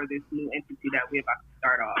co-founders for this new entity that we're about to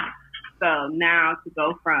start off. So now to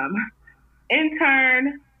go from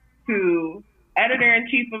intern to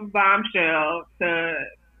editor-in-chief of Bombshell to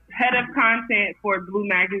head of content for Bleu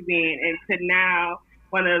magazine, and to now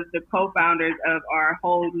one of the co-founders of our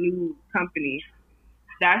whole new company.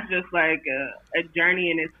 That's just like a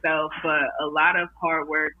journey in itself, but a lot of hard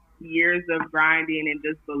work, years of grinding and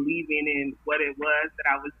just believing in what it was that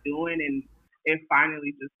I was doing, and it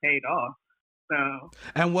finally just paid off. So.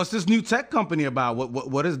 And what's this new tech company about?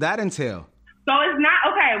 What does that entail? So it's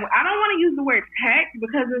not, okay, I don't want to use the word tech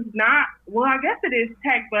because it's not, well, I guess it is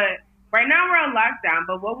tech, but right now we're on lockdown,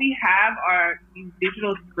 but what we have are these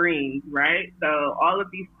digital screens, right? So all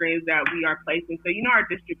of these screens that we are placing, so you know our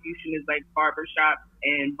distribution is like barbershops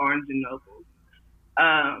and Barnes and Nobles.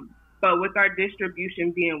 But with our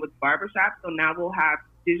distribution being with barbershops, so now we'll have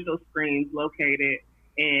digital screens located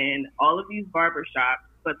in all of these barbershops,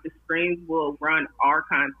 but the screens will run our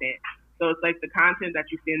content. So it's like the content that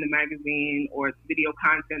you see in the magazine or the video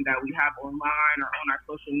content that we have online or on our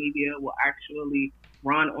social media will actually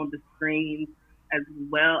run on the screens, as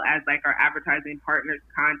well as like our advertising partners'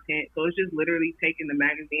 content. So it's just literally taking the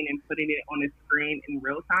magazine and putting it on the screen in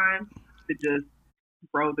real time to just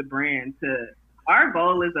grow the brand. Our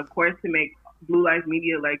goal is, of course, to make Blue Lives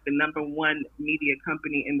Media like the #1 media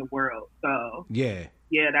company in the world. So yeah,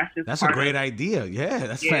 that's a great idea. Yeah,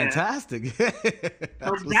 that's fantastic.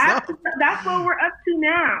 That's what we're up to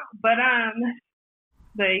now. But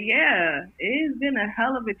yeah, it has been a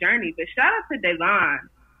hell of a journey. But shout out to Devon.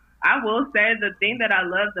 I will say the thing that I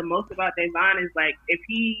love the most about Devon is like if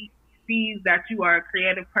he sees that you are a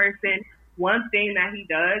creative person, one thing that he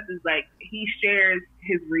does is like he shares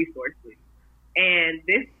his resources. And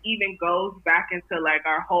this even goes back into like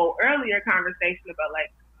our whole earlier conversation about like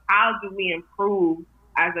how do we improve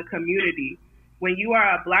as a community. When you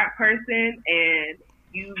are a Black person and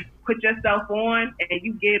you put yourself on and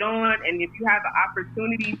you get on, and if you have an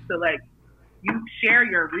opportunity to like, you share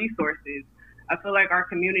your resources. I feel like our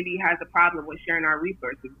community has a problem with sharing our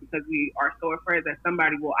resources because we are so afraid that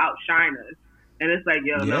somebody will outshine us. And it's like,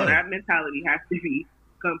 yo, no, that mentality has to be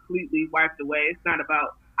completely wiped away. It's not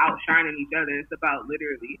about outshining each other. It's about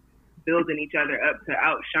literally building each other up to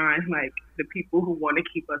outshine like the people who want to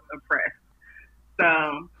keep us oppressed.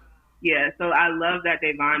 So yeah, so I love that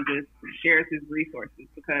Davon just shares his resources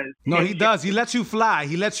because he does. He lets you fly.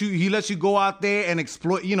 He lets you go out there and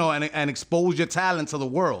exploit, and expose your talent to the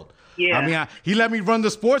world. Yeah. I mean, he let me run the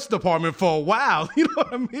sports department for a while. You know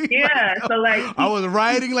what I mean? Yeah. I was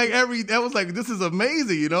writing I was like, this is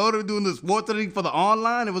amazing. They're doing the sports thing for the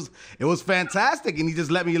online. It was fantastic. And he just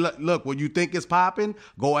let me look, when you think it's popping,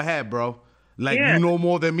 go ahead, bro. Like, you know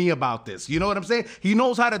more than me about this. You know what I'm saying? He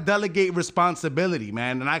knows how to delegate responsibility,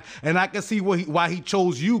 man. And I can see why he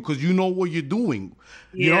chose you, because you know what you're doing.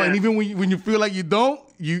 You know, and even when you feel like you don't,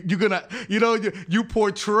 you're gonna, you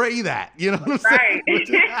portray that. You know what I'm saying?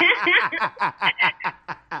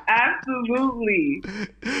 Right. Absolutely.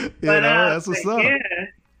 That's what's up. Yeah.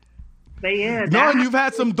 But yeah, and you've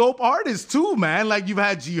had some dope artists too, man. Like you've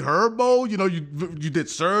had G Herbo, you did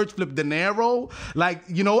Surge, Flip De Niro,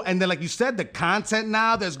 and then like you said, the content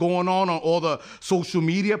now that's going on all the social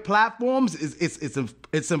media platforms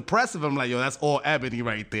it's impressive. I'm like, yo, that's all Ebony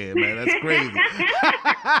right there, man. That's crazy.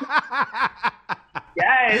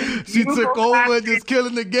 Yes, she took over, just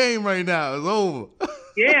killing the game right now. It's over.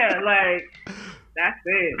 Yeah, like. That's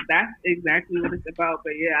it. That's exactly what it's about.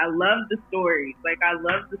 But yeah, I love the stories. Like, I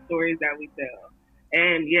love the stories that we tell.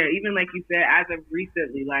 And yeah, even like you said, as of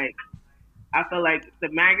recently, like, I feel like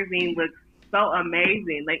the magazine looks so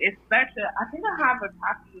amazing. Like, it's such I think I have a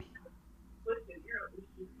copy.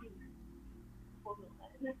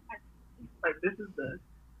 Like, this is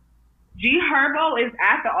G Herbo is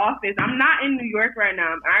at the office. I'm not in New York right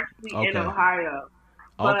now. I'm actually in Ohio.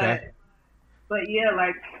 But yeah,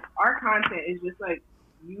 like, our content is just like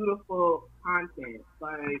beautiful content.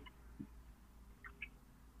 Like,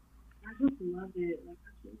 I just love it. Like,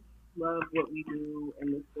 I just love what we do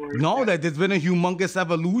and the story. No, that there's been a humongous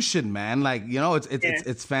evolution, man. Like,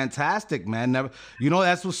 it's fantastic, man.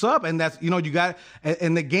 That's what's up. And that's, you got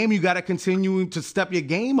in the game, you got to continue to step your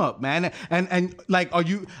game up, man. And like, are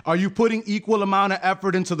you putting equal amount of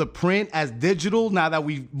effort into the print as digital now that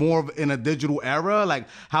we more in a digital era? Like,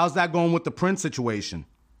 how's that going with the print situation?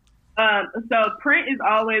 So print is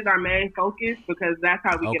always our main focus because that's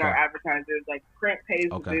how we get our advertisers. Like, print pays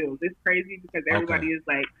the bills. It's crazy because everybody is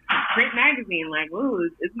like, print magazine, like, ooh,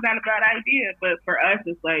 isn't that a bad idea? But for us,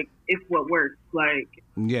 it's like, it's what works. Like,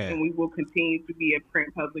 and we will continue to be a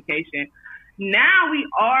print publication. Now we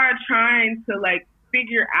are trying to like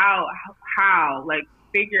figure out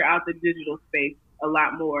figure out the digital space a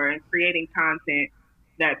lot more and creating content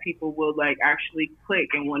that people will like actually click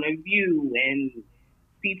and want to view, and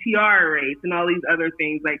CTR rates and all these other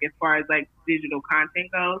things, like as far as like digital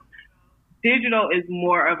content goes. Digital is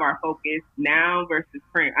more of our focus now versus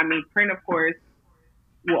print. I mean, print, of course,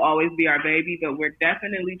 will always be our baby, but we're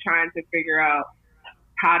definitely trying to figure out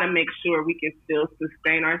how to make sure we can still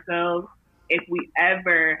sustain ourselves if we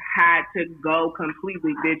ever had to go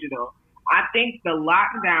completely digital. I think the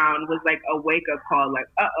lockdown was like a wake-up call, like,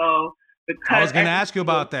 because I was going to ask you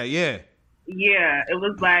about that, yeah. Yeah, it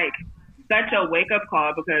was like such a wake-up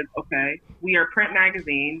call because, we are a print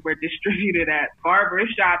magazine. We're distributed at barber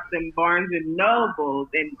shops and Barnes and Nobles,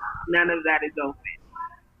 and none of that is open.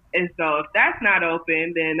 And so if that's not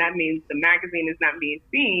open, then that means the magazine is not being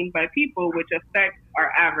seen by people, which affects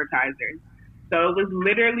our advertisers. So it was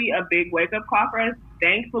literally a big wake-up call for us.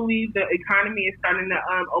 Thankfully, the economy is starting to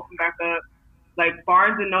open back up. Like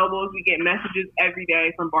Barnes and Nobles, we get messages every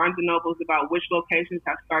day from Barnes and Nobles about which locations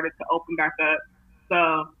have started to open back up.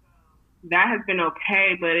 So that has been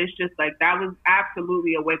okay, but it's just like that was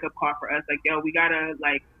absolutely a wake-up call for us. Like, yo, we gotta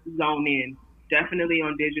like zone in, definitely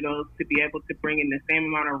on digital, to be able to bring in the same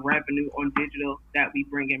amount of revenue on digital that we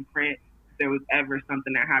bring in print. If there was ever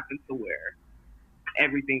something that happened to where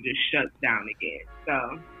everything just shuts down again.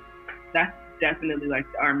 So that's definitely like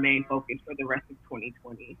our main focus for the rest of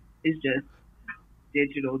 2020 is just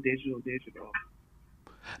digital.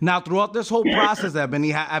 Now, throughout this whole process,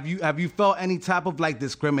 Ebony, have you felt any type of like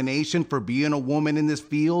discrimination for being a woman in this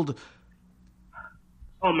field?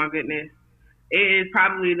 Oh my goodness, it is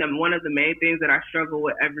probably one of the main things that I struggle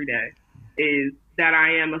with every day is that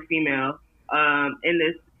I am a female in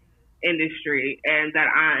this industry and that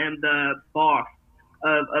I am the boss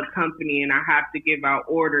of a company and I have to give out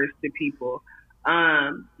orders to people.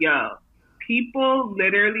 people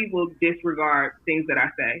literally will disregard things that I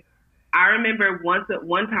say. I remember one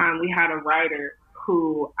time we had a writer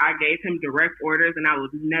who I gave him direct orders, and I will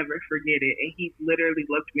never forget it. And he literally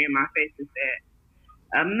looked me in my face and said,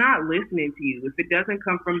 "I'm not listening to you. If it doesn't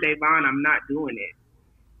come from Davon, I'm not doing it."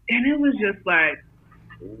 And it was just like,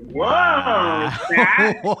 whoa,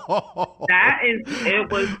 it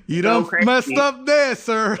was you so done crazy. Messed up there,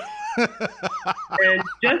 sir. And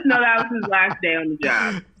just know that was his last day on the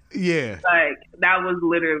job. Yeah. Like, that was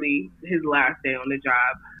literally his last day on the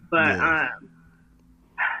job. But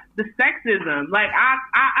the sexism, like,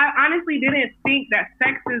 I honestly didn't think that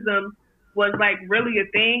sexism was, like, really a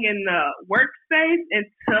thing in the workspace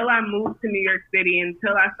until I moved to New York City,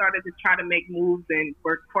 until I started to try to make moves and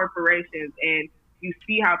for corporations, and you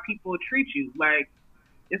see how people treat you. Like,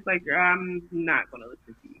 it's like, I'm not going to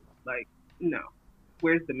listen to you. Like, no.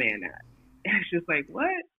 Where's the man at? And it's just like,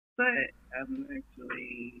 what? But I'm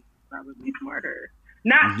actually probably smarter.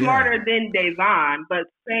 Not smarter than Davon, but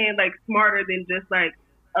saying, like, smarter than just, like,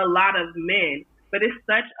 a lot of men. But it's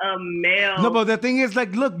such a male. No, but the thing is,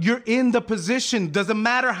 like, look, you're in the position. Doesn't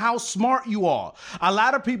matter how smart you are. A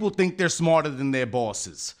lot of people think they're smarter than their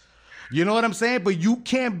bosses. You know what I'm saying? But you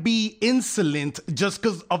can't be insolent just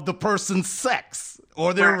because of the person's sex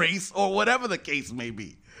or their race or whatever the case may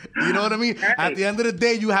be. You know what I mean? Right. At the end of the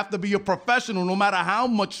day, you have to be a professional no matter how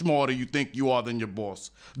much smarter you think you are than your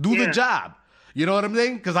boss. Do the job. You know what I'm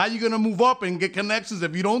saying? Because how you going to move up and get connections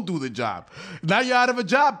if you don't do the job? Now you're out of a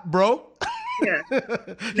job, bro. Yeah.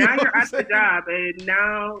 Now you're out of the job. And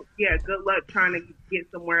now, good luck trying to get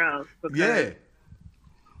somewhere else. Because,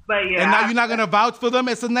 but and now you're not going to vouch for them.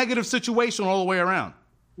 It's a negative situation all the way around.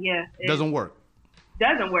 Yeah. It doesn't work.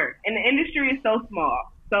 Doesn't work. And the industry is so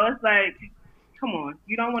small. So it's like, come on,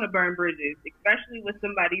 you don't want to burn bridges, especially with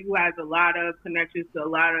somebody who has a lot of connections to a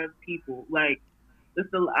lot of people. Like,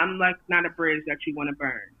 I'm like not a bridge that you want to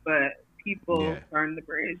burn, but people burn the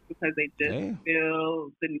bridge because they just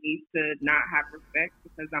feel the need to not have respect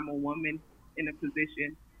because I'm a woman in a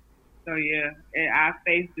position. So I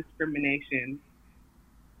face discrimination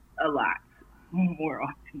a lot, more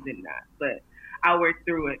often than not, but I work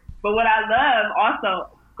through it. But what I love also,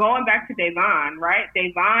 going back to Davon, right?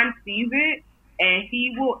 Davon sees it, and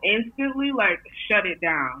he will instantly, like, shut it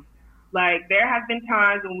down. Like, there have been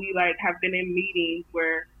times when we, like, have been in meetings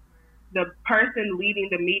where the person leading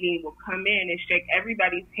the meeting will come in and shake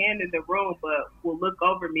everybody's hand in the room, but will look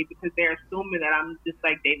over me because they're assuming that I'm just,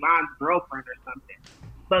 like, Davon's girlfriend or something.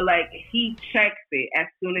 But, like, he checks it as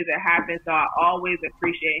soon as it happens, so I always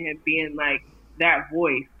appreciate him being, like, that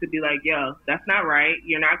voice to be like, yo, that's not right.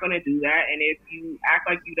 You're not going to do that. And if you act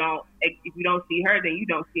like if you don't see her, then you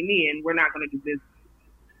don't see me, and we're not going to do business.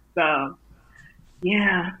 So,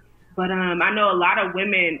 yeah. But I know a lot of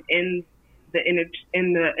women in the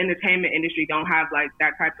entertainment industry don't have, like,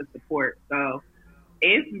 that type of support. So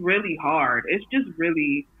it's really hard. It's just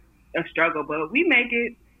really a struggle, but we make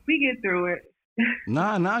it. We get through it.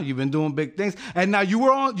 Nah, you've been doing big things. And now you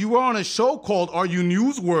were on a show called Are You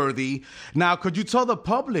Newsworthy? Now, could you tell the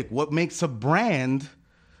public what makes a brand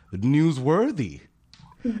newsworthy?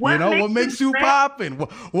 What makes you popping?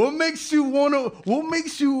 What makes you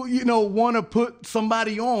wanna put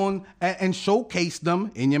somebody on and showcase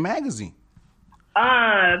them in your magazine?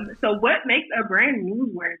 So what makes a brand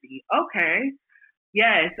newsworthy? Okay.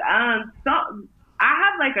 Yes. So I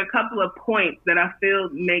have, like, a couple of points that I feel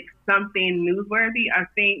make something newsworthy. I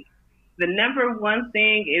think the number one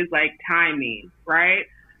thing is, like, timing, right?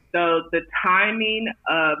 So the timing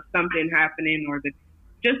of something happening, or say,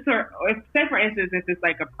 for instance, if it's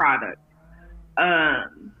like a product,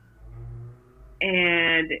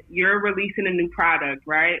 and you're releasing a new product,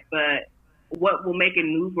 right? But what will make it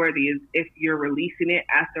newsworthy is if you're releasing it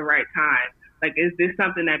at the right time. Like, is this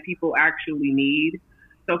something that people actually need?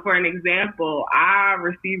 So, for an example, I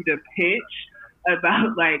received a pitch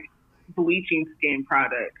about, like, bleaching skin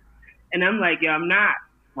products. And I'm like, yo, I'm not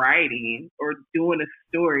writing or doing a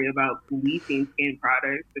story about bleaching skin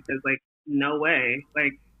products because, like, no way.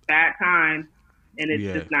 Like, bad time, and it's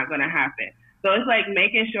just not going to happen. So it's like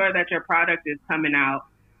making sure that your product is coming out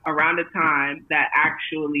around a time that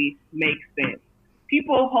actually makes sense.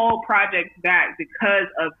 People hold projects back because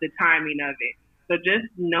of the timing of it. So just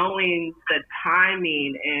knowing the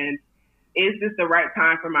timing and is this the right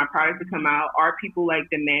time for my product to come out? Are people, like,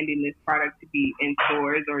 demanding this product to be in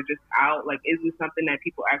stores or just out? Like, is this something that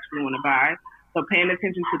people actually want to buy? So paying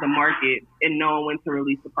attention to the market and knowing when to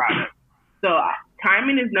release the product. So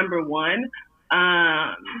timing is number one.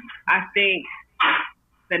 I think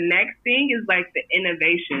the next thing is, like, the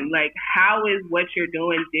innovation. Like, how is what you're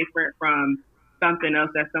doing different from something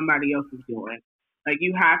else that somebody else is doing? Like,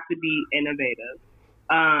 you have to be innovative.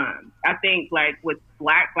 I think, like, with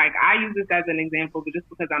Black, like, I use this as an example, but just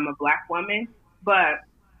because I'm a Black woman, but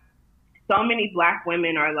so many Black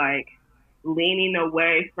women are, like, leaning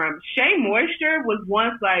away from, Shea Moisture was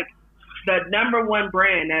once, like, the number one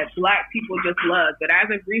brand that Black people just love. But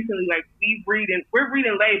as of recently, like, we're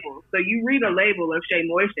reading labels. So you read a label of Shea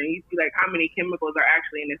Moisture and you see, like, how many chemicals are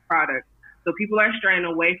actually in this product. So people are straying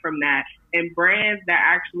away from that. And brands that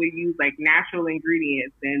actually use, like, natural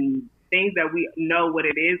ingredients and things that we know what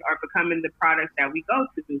it is are becoming the products that we go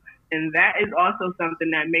to. And that is also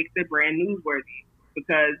something that makes the brand newsworthy,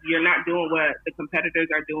 because you're not doing what the competitors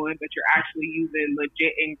are doing, but you're actually using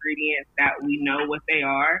legit ingredients that we know what they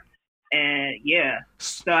are. And yeah,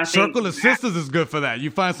 so I think Circle of Sisters is good for that.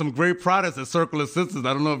 You find some great products at Circle of Sisters.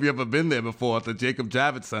 I don't know if you've ever been there before at the Jacob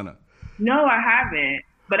Javits Center. No, I haven't.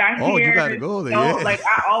 But I hear, you gotta go there. So, like,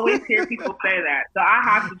 I always hear people say that, so I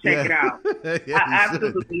have to check it out. Yeah, I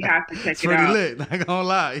absolutely have to check it's it pretty out. lit. Not gonna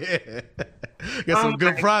lie, yeah. Got some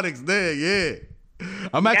good products there, yeah.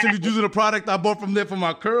 I'm actually using a product I bought from there for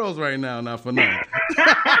my curls right now, not for nothing.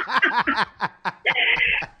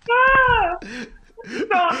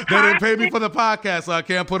 They didn't pay me for the podcast, so I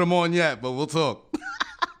can't put them on yet, but we'll talk.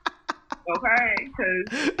 Okay, because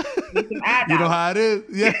need some ad you know how it is?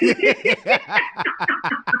 Yeah.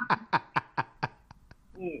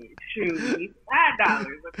 Shoot, need some ad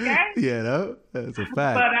dollars, okay? Yeah, no, that's a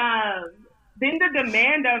fact. But then the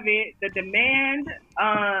demand of it, the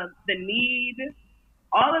need,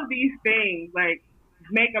 all of these things, like,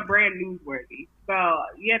 make a brand newsworthy. So,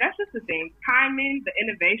 yeah, that's just the thing. Timing, the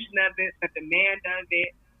innovation of it, the demand of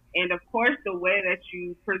it, and, of course, the way that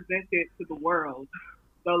you present it to the world.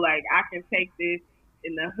 So, like, I can take this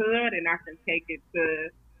in the hood and I can take it to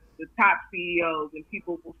the top CEOs and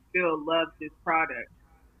people will still love this product.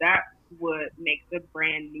 That's what makes the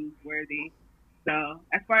brand newsworthy. So,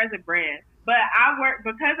 as far as a brand. But I work,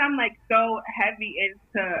 because I'm, like, so heavy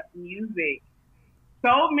into music,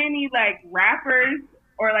 so many, like, rappers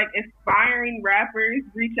or, like, aspiring rappers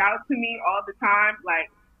reach out to me all the time, like,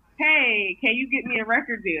 hey, can you get me a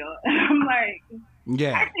record deal? And I'm like,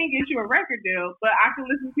 yeah, I can't get you a record deal, but I can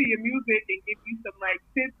listen to your music and give you some, like,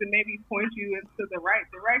 tips and maybe point you into the right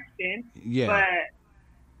direction. Yeah.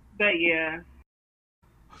 But yeah.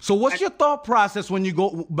 So what's your thought process when you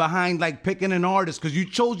go behind, like, picking an artist? Because you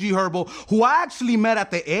chose G Herbo, who I actually met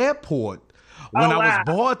at the airport when I was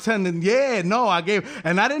bartending. Yeah, no, I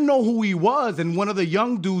didn't know who he was. And one of the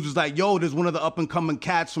young dudes was like, yo, there's one of the up and coming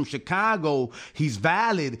cats from Chicago. He's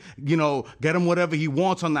valid, get him whatever he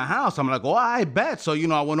wants on the house. I'm like, oh, I bet. So,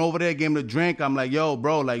 I went over there, gave him a drink. I'm like, yo,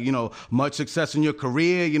 bro, like, much success in your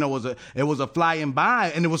career. It was a flying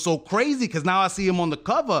by. And it was so crazy because now I see him on the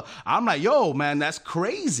cover. I'm like, yo, man, that's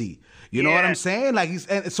crazy. You know what I'm saying? Like,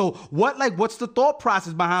 so what's the thought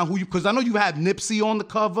process behind who you, because I know you had Nipsey on the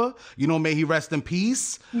cover, may he rest in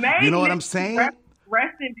peace. You know what I'm saying?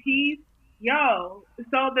 Rest in peace. Yo,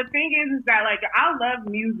 so the thing is that, like, I love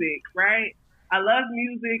music, right? I love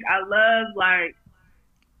music. I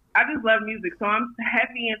just love music. So I'm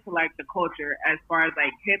heavy into, like, the culture as far as,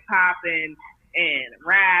 like, hip hop and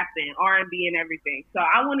rap and R&B and everything. So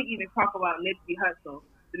I want to even talk about Nipsey Hussle,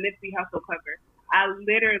 the Nipsey Hussle cover.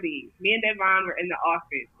 Me and Devon were in the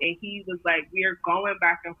office, and he was like, we are going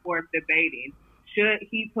back and forth debating, should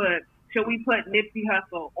we put Nipsey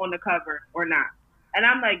Hussle on the cover or not? And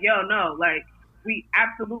I'm like, yo, no, like, we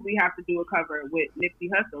absolutely have to do a cover with Nipsey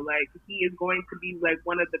Hussle. Like, he is going to be, like,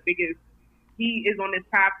 one of the biggest, he is on this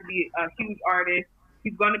path to be a huge artist.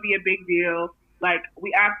 He's going to be a big deal. Like,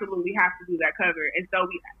 we absolutely have to do that cover. And so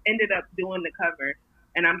we ended up doing the cover.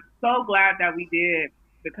 And I'm so glad that we did,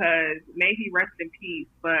 because may he rest in peace.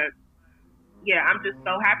 But yeah, I'm just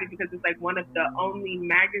so happy because it's, like, one of the only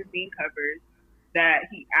magazine covers that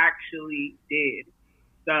he actually did.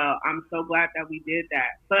 So I'm so glad that we did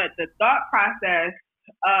that. But the thought process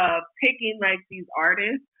of picking, like, these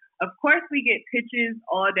artists, of course we get pitches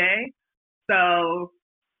all day. So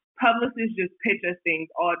publicists just pitch us things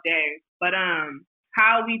all day. But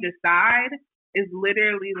how we decide is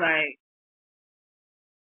literally, like,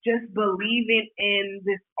 just believing in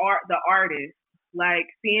the artist, like,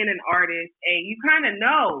 seeing an artist, and you kind of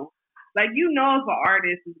know, like, if an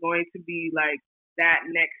artist is going to be, like, that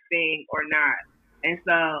next thing or not. And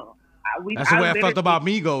so that's the way I felt about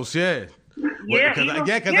Migos, yeah.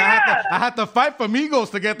 Because I had to fight for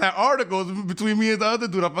Migos to get that article between me and the other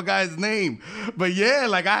dude. I forgot his name. But yeah,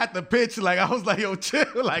 like, I had to pitch. Like, I was like, yo, chill.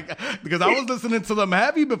 Like, because I was listening to them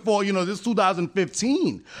heavy before, this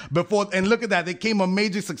 2015. And look at that. They came a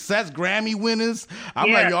major success, Grammy winners.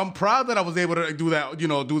 I'm like, yo, I'm proud that I was able to do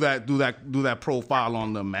that, do that profile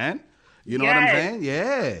on them, man. You know what I'm saying?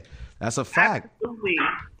 Yeah, that's a fact. Absolutely.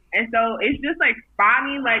 And so it's just like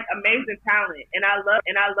spawning like amazing talent, and I love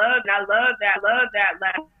that.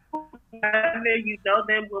 Like, whether you know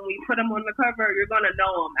them when we put them on the cover, you're gonna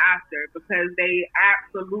know them after because they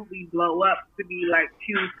absolutely blow up to be like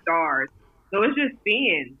huge stars. So it's just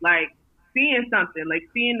seeing something, like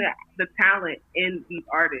seeing the talent in these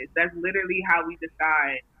artists. That's literally how we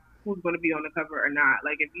decide who's going to be on the cover or not.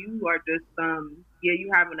 Like if you are just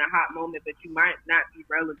you having a hot moment, but you might not be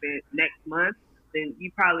relevant next month, then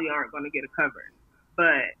you probably aren't going to get a cover.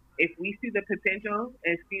 But if we see the potential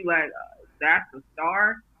and see like that's a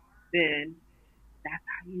star, then that's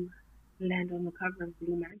how you land on the cover of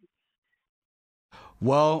Bleu magazine.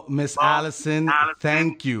 Well, Miss Allison,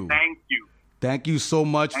 thank you. Thank you so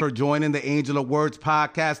much for joining the Angel of Words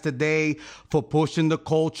podcast today, for pushing the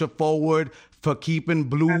culture forward, for keeping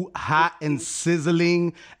Bleu hot and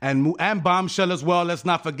sizzling, and Bombshell as well. Let's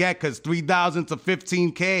not forget, because 3,000 to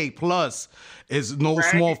 15K plus is no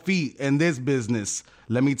small feat in this business.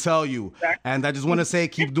 Let me tell you. And I just want to say,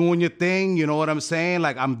 keep doing your thing. You know what I'm saying?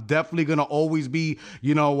 Like, I'm definitely going to always be,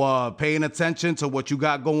 paying attention to what you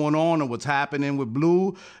got going on and what's happening with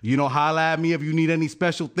Bleu. Holla at me if you need any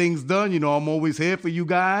special things done. I'm always here for you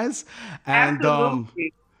guys. And,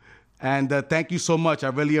 absolutely. Thank you so much. I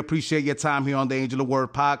really appreciate your time here on the Angel of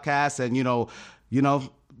Word podcast. And,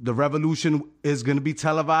 the revolution is going to be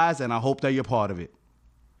televised, and I hope that you're part of it.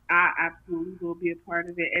 I absolutely will be a part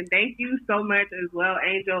of it. And thank you so much as well,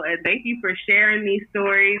 Angel. And thank you for sharing these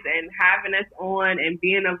stories and having us on and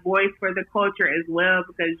being a voice for the culture as well,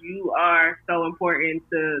 because you are so important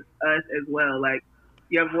to us as well. Like,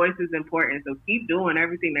 your voice is important. So keep doing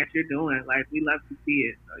everything that you're doing. Like, we love to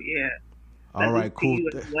see it. So, yeah. All right, cool.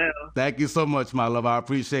 Thank you so much, my love. I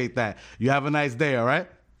appreciate that. You have a nice day, all right?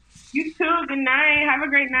 You too. Good night. Have a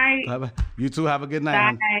great night. Bye-bye. You too. Have a good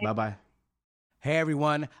night. Bye. Bye-bye. Hey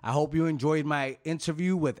everyone, I hope you enjoyed my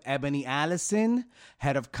interview with Ebony Allison,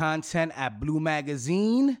 head of content at Bleu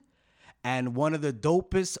magazine, and one of the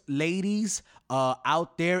dopest ladies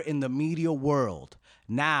out there in the media world.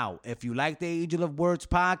 Now, if you like the Angel of Words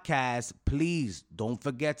podcast, please don't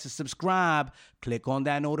forget to subscribe, click on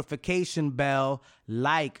that notification bell,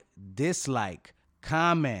 like, dislike,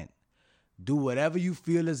 comment. Do whatever you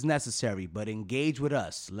feel is necessary, but engage with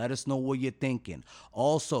us. Let us know what you're thinking.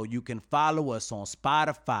 Also, you can follow us on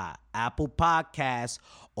Spotify, Apple Podcasts,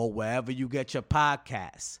 or wherever you get your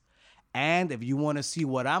podcasts. And if you want to see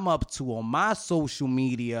what I'm up to on my social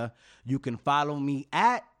media, you can follow me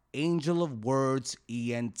at Angel of Words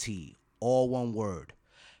ENT, all one word.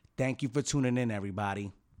 Thank you for tuning in,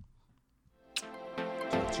 everybody.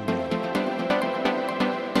 Talk to you later.